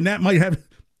 And that might have,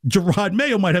 Gerard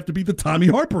Mayo might have to be the Tommy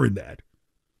Harper in that.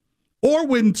 Or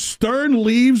when Stern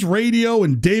leaves radio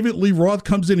and David Lee Roth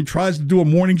comes in and tries to do a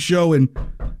morning show and,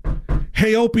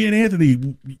 hey, Opie and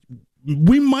Anthony,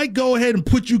 we might go ahead and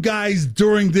put you guys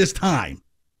during this time,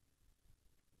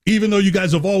 even though you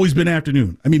guys have always been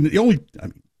afternoon.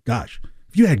 Gosh,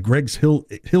 if you had Greg's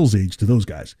Hill's age to those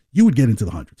guys, you would get into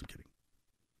the hundreds. I'm kidding.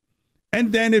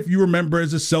 And then if you remember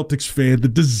as a Celtics fan, the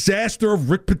disaster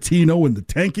of Rick Pitino and the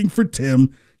tanking for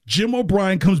Tim, Jim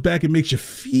O'Brien comes back and makes you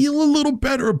feel a little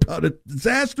better about a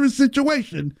disastrous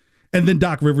situation. And then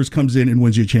Doc Rivers comes in and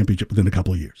wins you a championship within a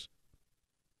couple of years.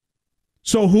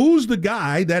 So who's the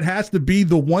guy that has to be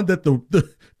the one that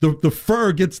the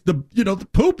fur gets the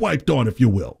poop wiped on, if you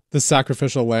will? The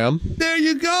sacrificial lamb. There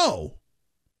you go.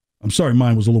 I'm sorry,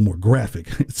 mine was a little more graphic.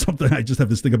 It's something I just have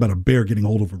this thing about a bear getting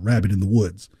hold of a rabbit in the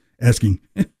woods, asking,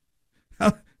 is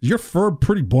your fur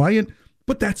pretty buoyant?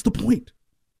 But that's the point.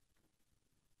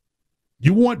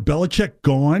 You want Belichick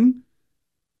gone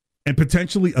and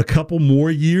potentially a couple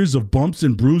more years of bumps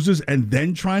and bruises and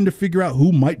then trying to figure out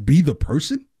who might be the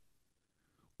person?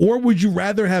 Or would you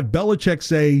rather have Belichick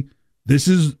say,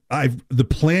 the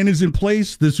plan is in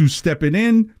place, this is who's stepping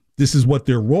in, this is what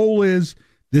their role is,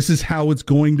 this is how it's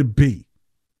going to be?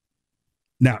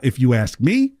 Now, if you ask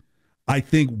me, I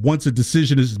think once a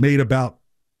decision is made about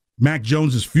Mac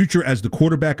Jones' future as the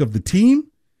quarterback of the team,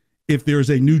 if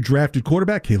there's a new drafted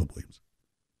quarterback, Caleb Williams.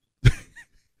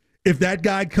 If that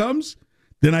guy comes,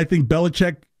 then I think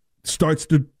Belichick starts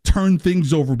to turn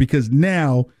things over, because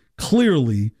now,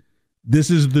 clearly,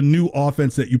 this is the new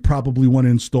offense that you probably want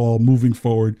to install moving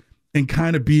forward and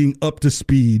kind of being up to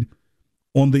speed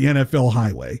on the NFL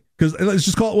highway. Because let's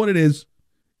just call it what it is.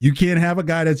 You can't have a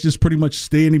guy that's just pretty much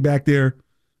standing back there,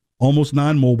 almost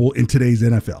non-mobile in today's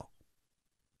NFL.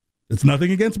 It's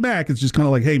nothing against Mac. It's just kind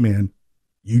of like, hey, man,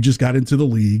 you just got into the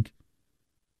league.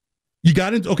 You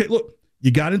got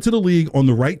into the league on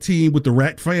the right team with the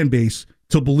right fan base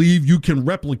to believe you can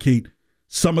replicate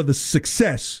some of the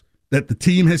success that the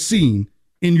team has seen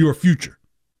in your future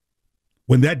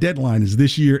when that deadline is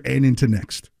this year and into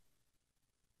next.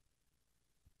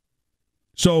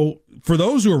 So for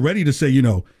those who are ready to say,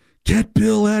 get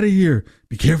Bill out of here,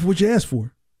 be careful what you ask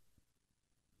for.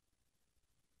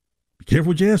 Be careful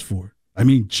what you ask for. I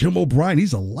mean, Jim O'Brien,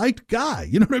 he's a liked guy.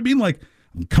 You know what I mean? Like,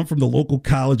 I'm come from the local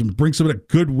college. I'm going to bring some of that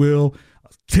goodwill,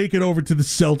 take it over to the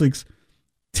Celtics.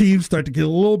 Teams start to get a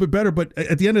little bit better, but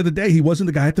at the end of the day, he wasn't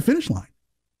the guy at the finish line.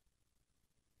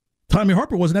 Tommy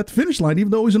Harper wasn't at the finish line,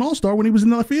 even though he was an all-star when he was in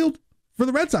the field for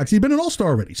the Red Sox. He'd been an all-star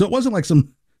already. So it wasn't like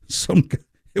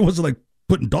it wasn't like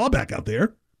putting Dahlback out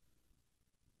there.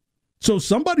 So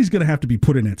somebody's going to have to be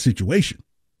put in that situation.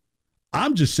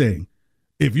 I'm just saying,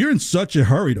 if you're in such a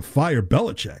hurry to fire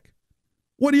Belichick,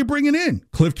 what are you bringing in?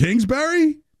 Cliff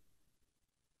Kingsbury?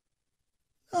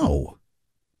 No.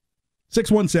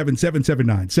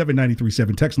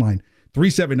 617-779-7937. Text line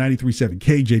 37937.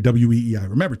 KJWEEI.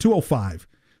 Remember, 205.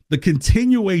 The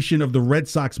continuation of the Red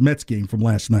Sox-Mets game from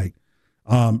last night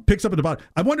picks up at the bottom.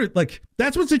 I wonder,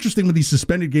 that's what's interesting when these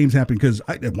suspended games happen, because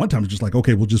at one time it's just like,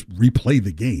 okay, we'll just replay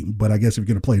the game. But I guess if you're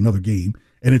going to play another game,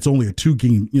 and it's only a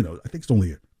 2-game, I think it's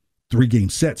only a 3-game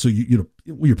set. So, when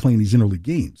you're playing these interleague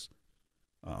games,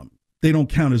 they don't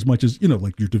count as much as,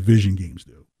 like your division games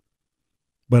do.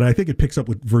 But I think it picks up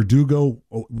with Verdugo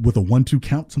with a 1-2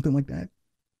 count, something like that.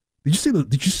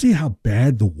 Did you see how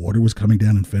bad the water was coming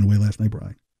down in Fenway last night,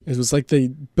 Brian? It was like they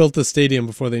built the stadium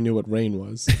before they knew what rain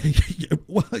was.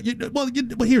 Well,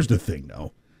 here's the thing,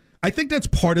 though. I think that's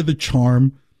part of the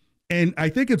charm, and I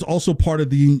think it's also part of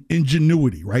the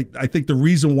ingenuity, right? I think the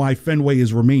reason why Fenway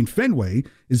has remained Fenway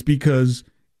is because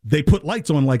they put lights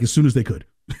on as soon as they could,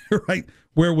 right?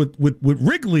 Where with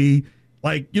Wrigley,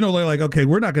 they're like, okay,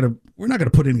 we're not gonna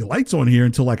put any lights on here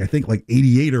until I think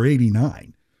 88 or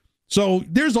 89. So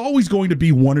there's always going to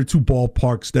be one or two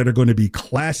ballparks that are going to be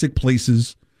classic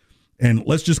places. And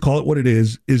let's just call it what it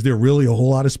is. Is there really a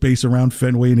whole lot of space around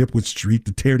Fenway and Ipswich Street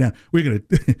to tear down? We're going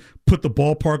to put the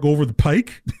ballpark over the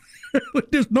pike?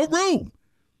 There's no room.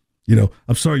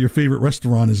 I'm sorry, your favorite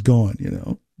restaurant is gone.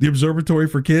 The observatory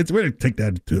for kids, we're going to take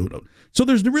that too. So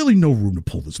there's really no room to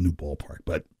pull this new ballpark.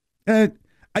 But, there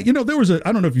was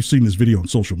I don't know if you've seen this video on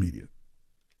social media.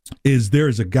 There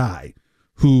is a guy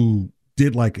who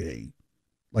did a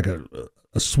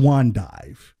swan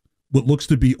dive, what looks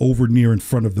to be over near in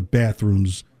front of the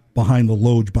bathrooms behind the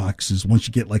loge boxes once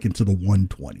you get into the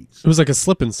 120s. It was like a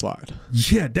slip and slide.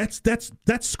 Yeah,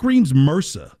 that screams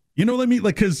MRSA. You know what I mean?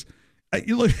 Because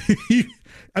when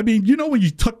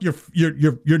you tuck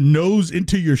your nose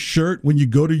into your shirt when you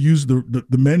go to use the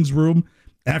men's room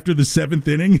after the 7th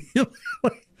inning,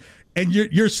 and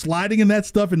you're sliding in that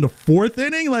stuff in the 4th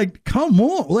inning, come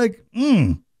on,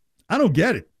 I don't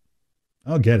get it.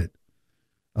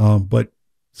 But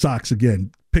Sox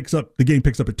again the game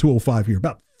picks up at 2:05 here,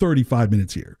 about 35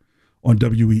 minutes here on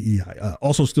WEEI.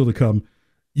 Also still to come,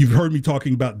 you've heard me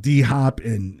talking about D-Hop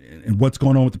and what's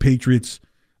going on with the Patriots.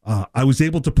 I was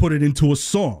able to put it into a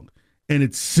song, and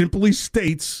it simply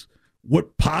states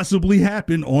what possibly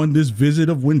happened on this visit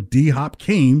of when D-Hop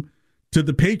came to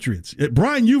the Patriots.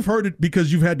 Brian, you've heard it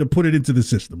because you've had to put it into the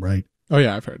system, right? Oh,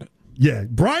 yeah, I've heard it. Yeah,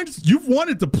 Brian, you've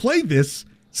wanted to play this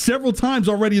several times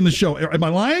already in the show. Am I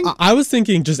lying? I was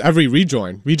thinking just every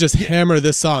rejoin. We just hammer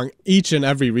this song each and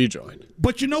every rejoin.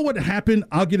 But you know what happened?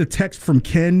 I'll get a text from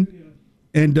Ken,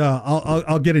 and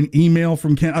I'll get an email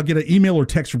from Ken. I'll get an email or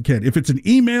text from Ken. If it's an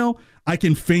email, I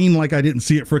can feign like I didn't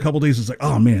see it for a couple of days. It's like,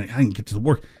 oh man, I didn't get to the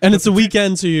work. And it's a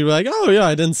weekend, so you're like, oh yeah,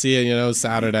 I didn't see it.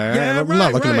 Saturday. Yeah, I'm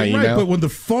not looking at my email. But when the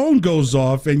phone goes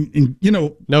off and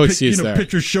no excuse there.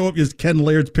 Pictures show up. Ken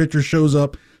Laird's picture shows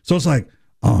up. So it's like,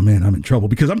 oh man, I'm in trouble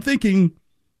because I'm thinking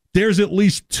there's at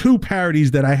least 2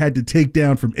 parodies that I had to take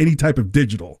down from any type of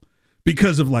digital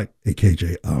because of hey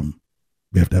KJ,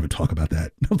 we have to have a talk about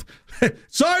that.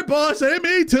 Sorry, boss, I didn't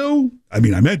mean to. I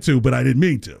mean, I meant to, but I didn't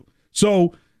mean to.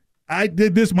 So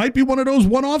this might be one of those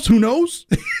one-offs. Who knows?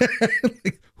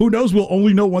 Who knows? We'll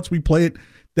only know once we play it.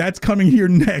 That's coming here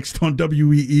next on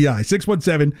WEEI.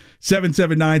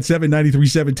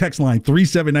 617-779-7937. Text line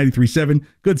 37937.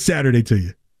 Good Saturday to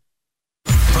you.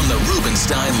 From the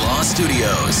Rubenstein Law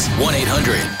Studios,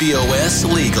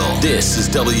 1-800-BOS-LEGAL. This is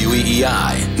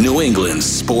WEEI, New England's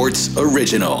sports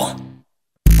original.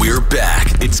 We're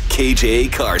back. It's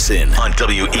KJ Carson on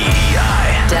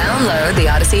WEEI. Download the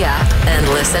Odyssey app and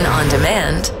listen on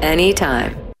demand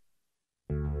anytime.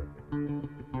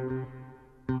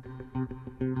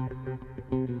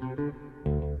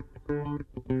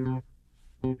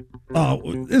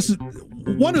 This is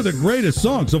one of the greatest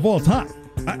songs of all time.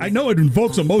 I know it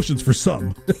invokes emotions for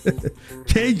some.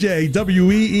 KJ,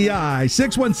 WEEI,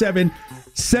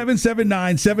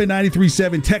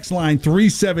 617-779-7937. Text line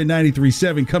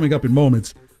 37937. Coming up in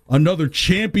moments. Another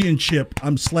championship.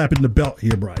 I'm slapping the belt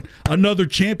here, Brian. Another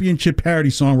championship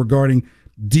parody song regarding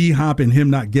D-Hop and him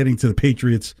not getting to the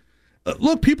Patriots.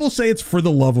 Look, people say it's for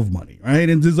the love of money, right?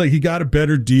 And it's like he got a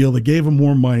better deal. They gave him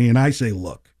more money. And I say,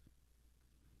 look,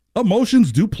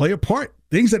 Emotions do play a part.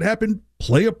 Things that happen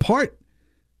play a part.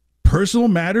 Personal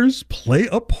matters play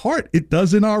a part. It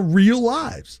does in our real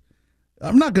lives.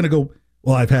 I'm not going to go,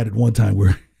 well, I've had it one time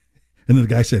where, and then the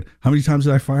guy said, how many times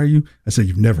did I fire you? I said,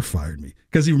 you've never fired me.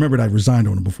 Because he remembered I resigned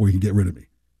on him before he could get rid of me.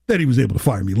 Then he was able to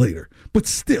fire me later. But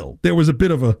still, there was a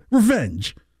bit of a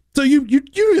revenge. So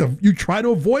you try to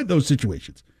avoid those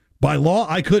situations. By law,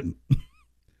 I couldn't.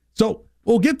 So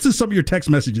we'll get to some of your text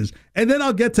messages, and then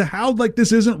I'll get to how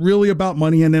this isn't really about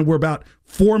money, and then we're about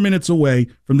 4 minutes away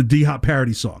from the D-Hop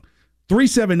parody song.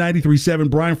 37937,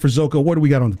 Brian Frizzoka, what do we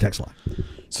got on the text line?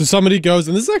 So somebody goes,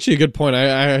 and this is actually a good point. I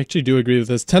actually do agree with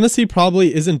this. Tennessee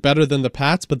probably isn't better than the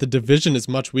Pats, but the division is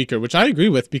much weaker, which I agree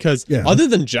with because other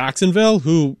than Jacksonville,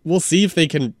 who we'll see if they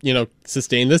can,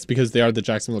 sustain this because they are the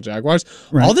Jacksonville Jaguars,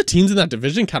 all the teams in that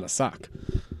division kind of suck.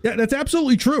 Yeah, that's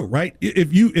absolutely true, right?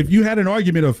 If you had an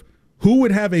argument of who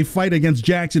would have a fight against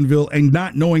Jacksonville and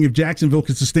not knowing if Jacksonville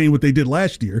could sustain what they did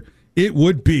last year, it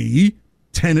would be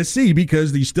Tennessee,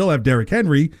 because you still have Derrick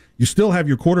Henry. You still have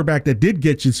your quarterback that did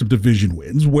get you some division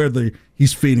wins, whether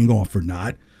he's fading off or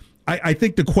not. I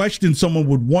think the question someone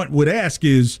would ask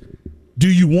is, do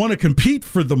you want to compete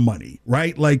for the money,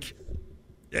 right?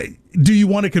 Do you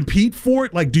want to compete for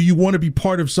it? Do you want to be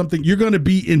part of something? You're going to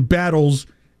be in battles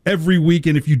every week,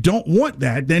 and if you don't want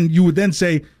that, then you would then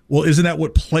say, well, isn't that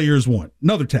what players want?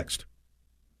 Another text.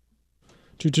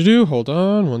 Hold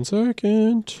on 1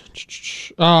 second.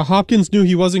 Hopkins knew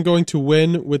he wasn't going to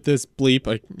win with this bleep.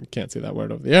 I can't say that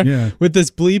word over the air. Yeah. With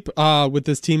this bleep, with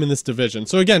this team in this division.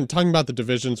 So again, talking about the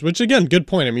divisions, which again, good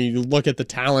point. I mean, you look at the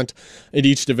talent in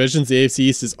each division. The AFC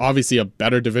East is obviously a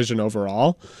better division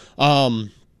overall. Yeah,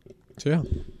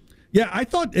 I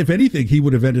thought if anything, he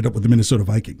would have ended up with the Minnesota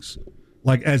Vikings,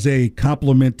 as a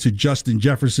compliment to Justin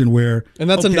Jefferson, and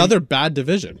that's another bad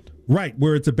division. Right,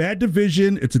 where it's a bad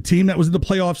division. It's a team that was in the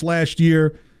playoffs last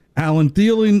year. Adam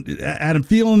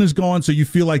Thielen is gone, so you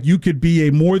feel like you could be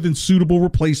a more than suitable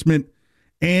replacement,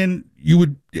 and you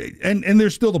would, and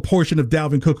there's still the portion of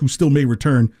Dalvin Cook who still may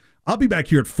return. I'll be back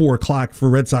here at 4:00 for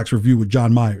Red Sox Review with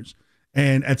John Myers,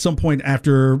 and at some point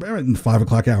after the 5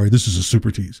 o'clock hour, this is a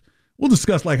super tease. We'll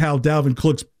discuss how Dalvin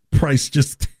Cook's price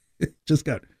just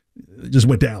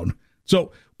went down.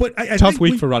 So, but I tough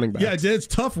week for running backs. Yeah, it's a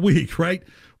tough week, right?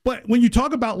 But when you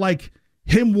talk about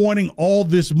him wanting all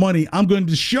this money, I'm going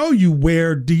to show you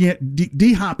where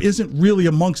D-Hop isn't really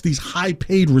amongst these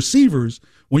high-paid receivers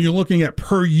when you're looking at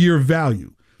per-year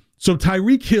value. So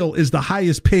Tyreek Hill is the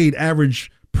highest-paid average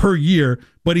per year,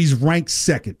 but he's ranked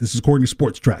second. This is according to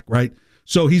Sports Track, right?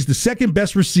 So he's the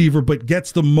second-best receiver, but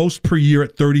gets the most per year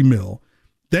at $30 million.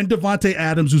 Then Devontae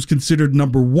Adams, who's considered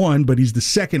number one, but he's the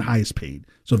second highest-paid.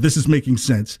 So if this is making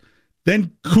sense.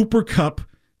 Then Cooper Kupp,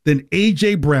 then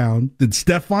A.J. Brown, then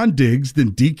Stephon Diggs,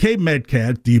 then DK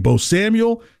Metcalf, Deebo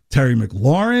Samuel, Terry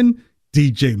McLaurin,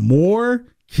 DJ Moore,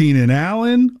 Keenan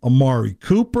Allen, Amari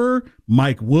Cooper,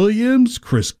 Mike Williams,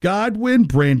 Chris Godwin,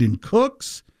 Brandon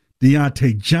Cooks,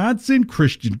 Deontay Johnson,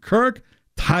 Christian Kirk,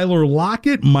 Tyler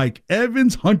Lockett, Mike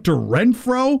Evans, Hunter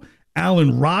Renfrow,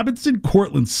 Allen Robinson,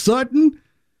 Courtland Sutton,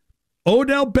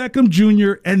 Odell Beckham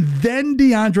Jr., and then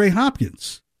DeAndre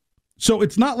Hopkins. So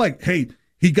it's not like, hey,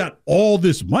 he got all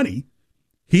this money.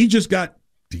 He just got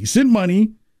decent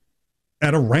money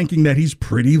at a ranking that he's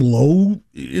pretty low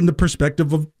in the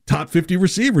perspective of top 50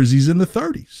 receivers. He's in the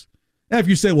 30s. Now, if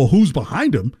you say, well, who's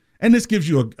behind him? And this gives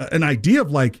you an idea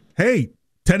of hey,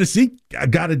 Tennessee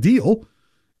got a deal.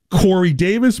 Corey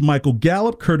Davis, Michael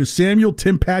Gallup, Curtis Samuel,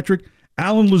 Tim Patrick,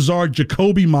 Alan Lazard,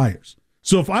 Jacoby Myers.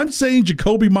 So if I'm saying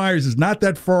Jacoby Myers is not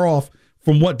that far off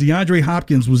from what DeAndre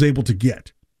Hopkins was able to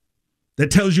get, that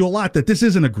tells you a lot that this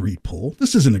isn't a greed pull.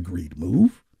 This isn't a greed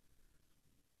move.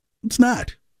 It's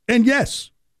not. And yes,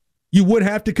 you would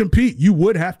have to compete. You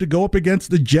would have to go up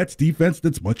against the Jets defense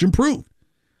that's much improved.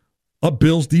 A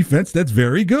Bills defense that's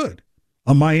very good.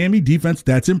 A Miami defense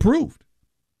that's improved.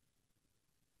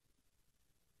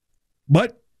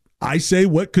 But I say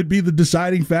what could be the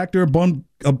deciding factor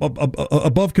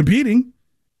above competing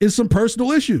is some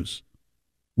personal issues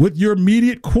with your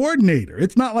immediate coordinator.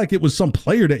 It's not like it was some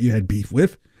player that you had beef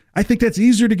with. I think that's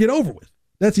easier to get over with.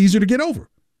 That's easier to get over.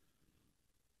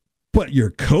 But your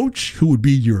coach, who would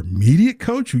be your immediate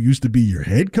coach, who used to be your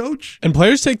head coach. And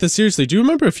players take this seriously. Do you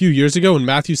remember a few years ago when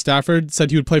Matthew Stafford said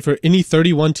he would play for any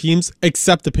 31 teams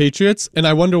except the Patriots? And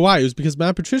I wonder why. It was because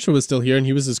Matt Patricia was still here and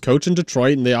he was his coach in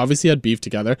Detroit and they obviously had beef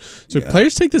together. So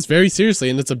players take this very seriously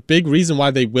and it's a big reason why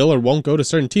they will or won't go to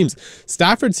certain teams.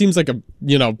 Stafford seems like a,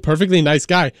 perfectly nice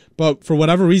guy, but for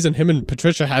whatever reason, him and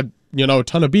Patricia had a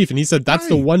ton of beef. And he said that's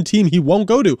the one team he won't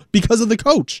go to because of the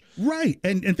coach. Right.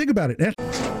 And think about it.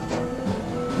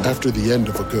 After the end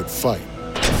of a good fight,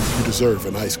 You deserve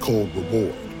an ice-cold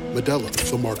reward. Modelo is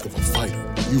the mark of a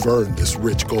fighter. You've earned this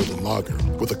rich golden lager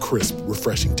with a crisp,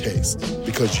 refreshing taste.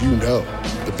 Because you know,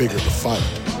 the bigger the fight,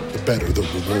 the better the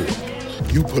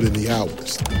reward. You put in the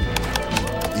hours,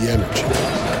 the energy,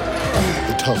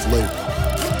 the tough labor.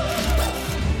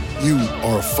 You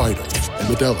are a fighter,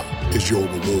 and Modelo is your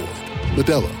reward.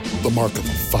 Modelo, the mark of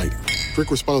a fighter.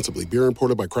 Drink responsibly. Beer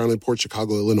imported by Crown Imports,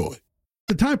 Chicago, Illinois.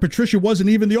 At the time, Patricia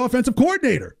wasn't even the offensive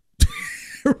coordinator.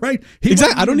 Right?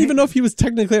 Exactly. I don't even know if he was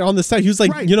technically on the side. He was like,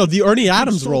 right. The Ernie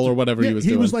Adams role or whatever he was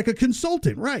doing. He was like a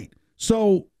consultant, right?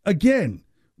 So, again,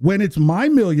 when it's my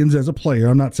millions as a player,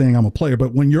 I'm not saying I'm a player,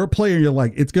 but when you're a player, you're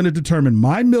like, it's going to determine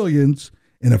my millions,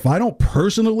 and if I don't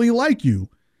personally like you,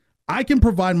 I can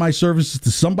provide my services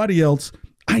to somebody else.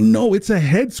 I know it's a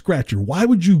head scratcher. Why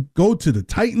would you go to the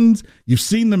Titans? You've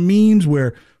seen the memes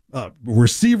where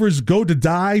receivers go to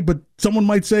die, but someone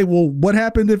might say, well, what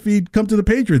happened if he'd come to the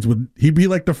Patriots? Would he be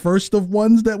like the first of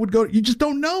ones that would go? You just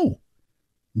don't know.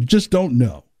 You just don't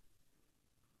know.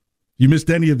 You missed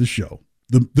any of the show.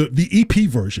 The EP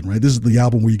version, right? This is the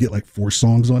album where you get like 4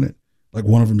 songs on it. Like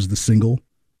one of them is the single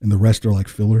and the rest are like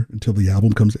filler until the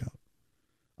album comes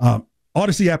out.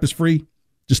 Odyssey app is free.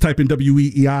 Just type in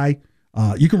WEEI.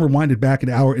 You can rewind it back an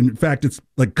hour. And in fact, it's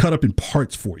like cut up in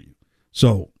parts for you.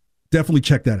 So definitely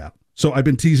check that out. So I've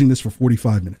been teasing this for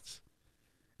 45 minutes.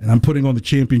 And I'm putting on the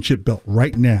championship belt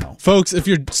right now. Folks, if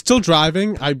you're still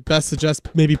driving, I best suggest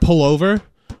maybe pull over.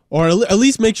 Or at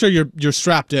least make sure you're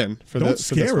strapped in. Don't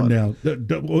scare them now.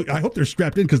 I hope they're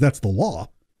strapped in because that's the law.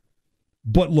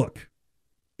 But look,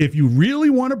 if you really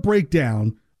want to break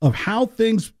down of how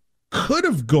things could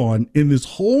have gone in this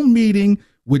whole meeting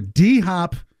with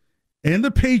D-Hop and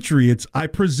the Patriots, I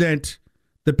present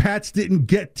the Pats Didn't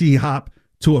Get D-Hop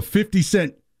to a 50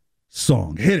 Cent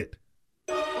song. Hit it.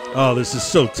 Oh, this is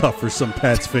so tough for some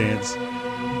Pats fans.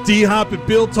 D-Hop and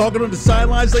Bill talking on the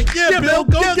sidelines like, yeah Bill,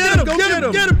 go get him,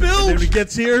 get him, Bill. And then when he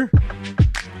gets here,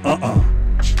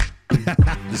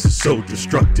 this is so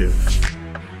destructive.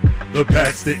 The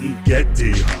Pats didn't get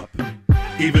D-Hop,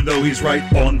 even though he's right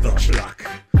on the block.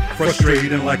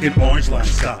 Frustrating like an orange line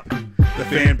stop. The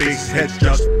fan base heads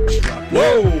just drop.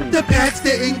 Whoa! The Pats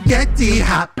didn't get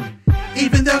D-Hop,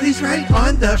 even though he's right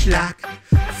on the block.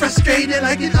 Frustrated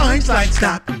like an orange line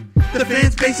stop. The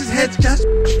fans' base's heads just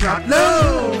drop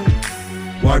low.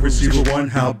 Wide receiver 1,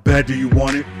 how bad do you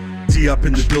want it? T-up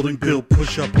in the building, Bill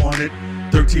push up on it.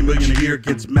 $13 million a year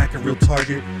gets Mac a real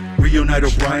target. Reunite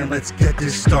O'Brien, let's get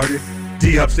this started.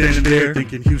 D-Hop standing there,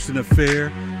 thinking Houston affair.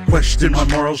 Question my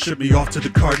morals, ship me off to the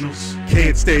Cardinals.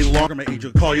 Can't stay longer, my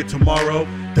agent call you tomorrow.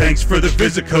 Thanks for the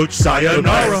visit, coach, sayonara. The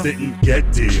Pats didn't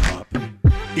get D-Hop,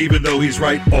 even though he's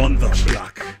right on the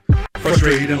block.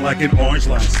 Frustrating like an orange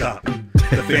line stop.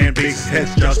 The fan base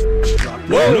heads just dropped.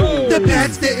 Whoa! The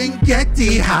Pats didn't get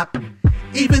D-Hop,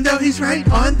 even though he's right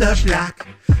on the block.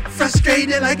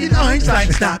 Frustrated like an orange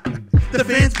line stop. The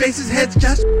fans' base's heads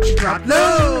just dropped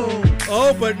low.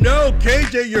 Oh, but no,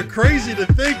 KJ, you're crazy to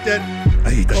think that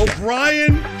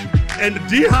O'Brien and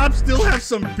D-Hop still have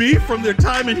some beef from their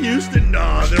time in Houston.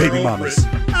 Nah, they're baby over mamas. it.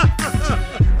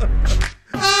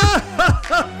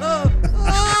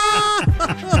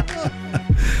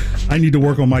 I need to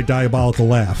work on my diabolical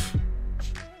laugh.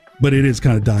 But it is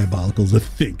kind of diabolical to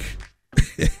think.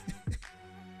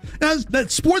 Now, that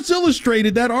Sports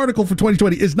Illustrated, that article for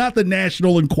 2020, is not the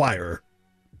National Enquirer.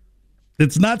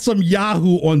 It's not some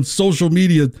Yahoo on social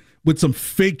media with some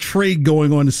fake trade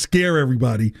going on to scare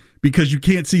everybody because you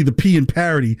can't see the P in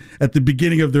parody at the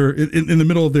beginning of their, in the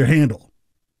middle of their handle.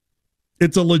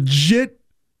 It's a legit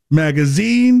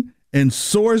magazine and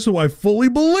source who I fully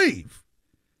believe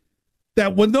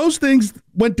that when those things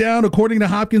went down, according to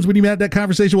Hopkins, when he had that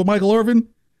conversation with Michael Irvin,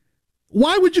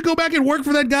 why would you go back and work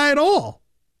for that guy at all?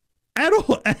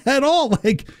 At all.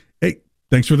 Like, hey,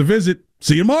 thanks for the visit.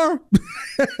 See you tomorrow.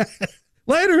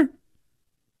 Later.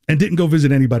 And didn't go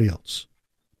visit anybody else.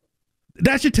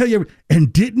 That should tell you.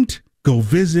 And didn't go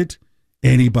visit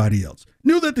anybody else.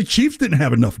 Knew that the Chiefs didn't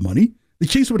have enough money. The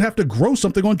Chiefs would have to grow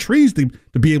something on trees to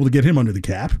be able to get him under the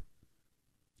cap.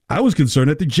 I was concerned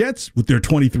that the Jets, with their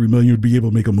 $23 million, would be able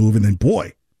to make a move, and then,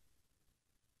 boy.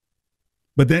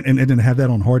 But then, and then have that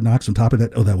on Hard Knocks on top of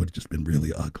that, that would have just been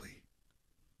really ugly.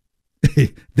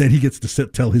 Then he gets to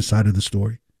tell his side of the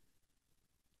story.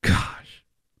 Gosh.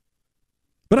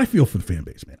 But I feel for the fan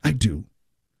base, man. I do.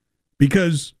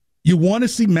 Because you want to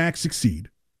see Max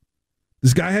succeed.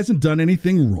 This guy hasn't done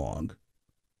anything wrong.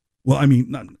 Well, I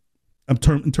mean,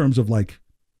 in terms of like,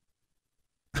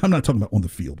 I'm not talking about on the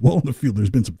field. Well, on the field, there's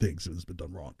been some things that has been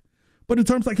done wrong. But in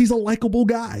terms like he's a likable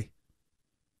guy.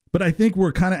 But I think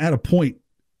we're kind of at a point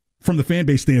from the fan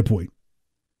base standpoint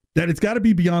that it's got to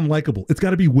be beyond likable. It's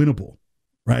got to be winnable,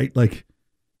 right? Like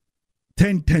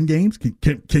 10 games. Can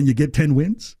you get 10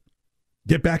 wins?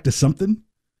 Get back to something?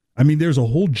 I mean, there's a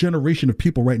whole generation of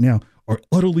people right now are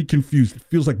utterly confused. It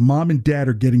feels like mom and dad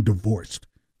are getting divorced.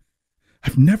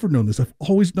 I've never known this. I've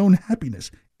always known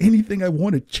happiness. Anything I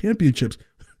wanted, championships,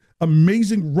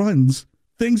 amazing runs,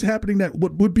 things happening that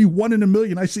would be 1 in a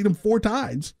million. I see them 4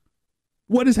 times.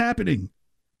 What is happening?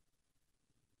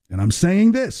 And I'm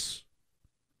saying this.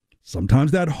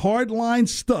 Sometimes that hardline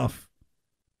stuff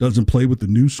doesn't play with the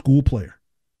new school player.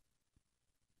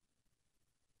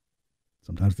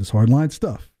 Sometimes this hardline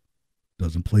stuff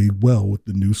doesn't play well with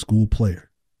the new school player.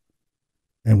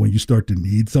 And when you start to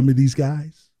need some of these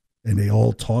guys and they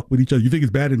all talk with each other, you think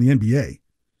it's bad in the NBA.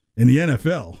 In the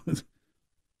NFL,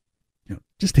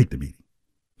 just take the meeting.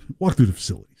 Walk through the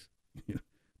facilities.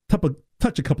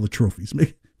 Touch a couple of trophies.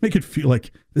 Make it feel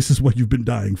like this is what you've been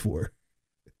dying for.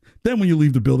 Then when you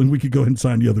leave the building, we could go ahead and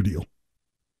sign the other deal.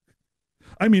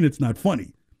 I mean, it's not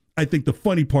funny. I think the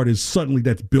funny part is suddenly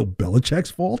that's Bill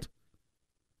Belichick's fault.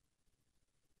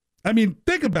 I mean,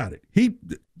 think about it.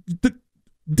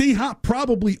 D-Hop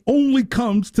probably only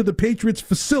comes to the Patriots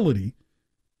facility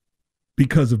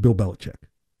because of Bill Belichick.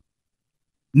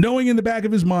 Knowing in the back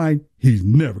of his mind, he's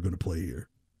never going to play here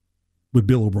with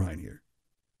Bill O'Brien here.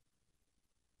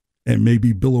 And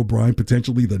maybe Bill O'Brien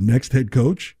potentially the next head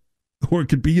coach, or it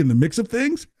could be in the mix of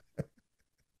things.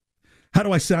 How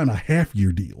do I sound a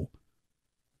half-year deal?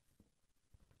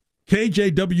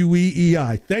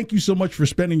 KJWEEI, thank you so much for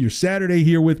spending your Saturday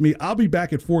here with me. I'll be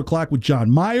back at 4 o'clock with John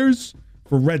Myers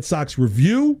for Red Sox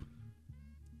Review.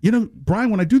 You know, Brian,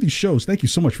 when I do these shows, thank you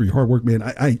so much for your hard work, man.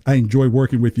 I enjoy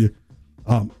working with you.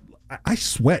 I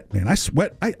sweat, man.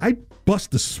 I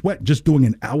bust a sweat just doing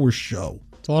an hour show.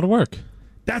 It's a lot of work.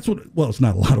 Well, it's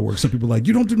not a lot of work. Some people are like,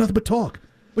 you don't do nothing but talk.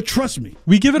 But trust me.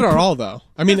 We give it our all, though.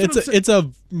 I mean, it's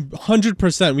a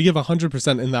 100%. We give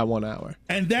 100% in that 1 hour.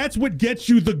 And that's what gets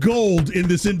you the gold in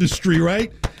this industry,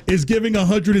 right? Is giving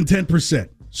 110%.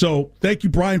 So thank you,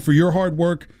 Brian, for your hard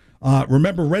work.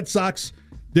 Remember, Red Sox,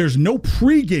 there's no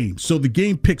pregame, so the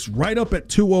game picks right up at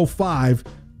 2:05,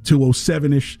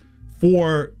 2:07-ish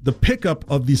for the pickup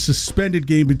of the suspended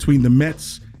game between the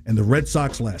Mets and the Red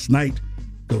Sox last night.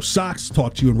 Go Sox.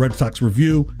 Talk to you in Red Sox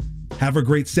Review. Have a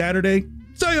great Saturday.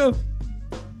 See ya.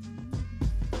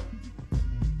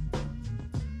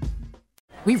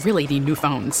 We really need new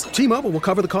phones. T-Mobile will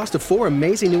cover the cost of 4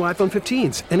 amazing new iPhone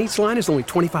 15s, and each line is only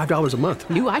 $25 a month.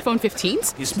 New iPhone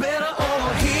 15s? It's better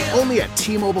over here. Only at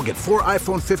T-Mobile, get 4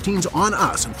 iPhone 15s on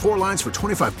us and 4 lines for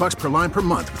 $25 per line per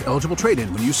month with eligible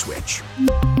trade-in when you switch.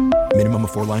 Minimum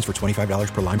of 4 lines for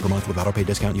 $25 per line per month with autopay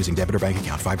discount using debit or bank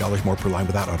account. $5 more per line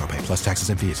without autopay, plus taxes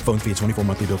and fees. Phone fee at 24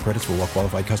 monthly bill credits for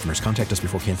well-qualified customers. Contact us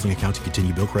before canceling account to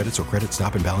continue bill credits or credit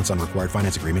stop and balance on required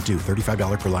finance agreement due.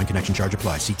 $35 per line connection charge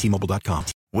applies. See T-Mobile.com.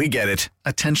 We get it.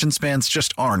 Attention spans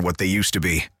just aren't what they used to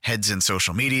be. Heads in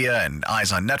social media and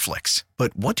eyes on Netflix.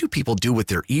 But what do people do with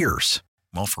their ears?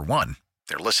 Well, for one,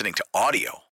 they're listening to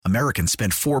audio. Americans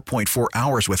spend 4.4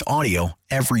 hours with audio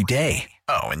every day.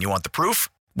 Oh, and you want the proof?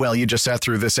 Well, you just sat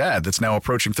through this ad that's now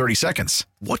approaching 30 seconds.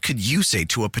 What could you say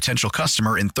to a potential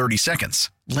customer in 30 seconds?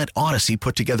 Let Odyssey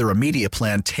put together a media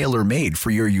plan tailor-made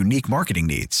for your unique marketing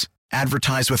needs.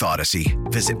 Advertise with Odyssey.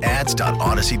 Visit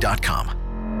ads.odyssey.com.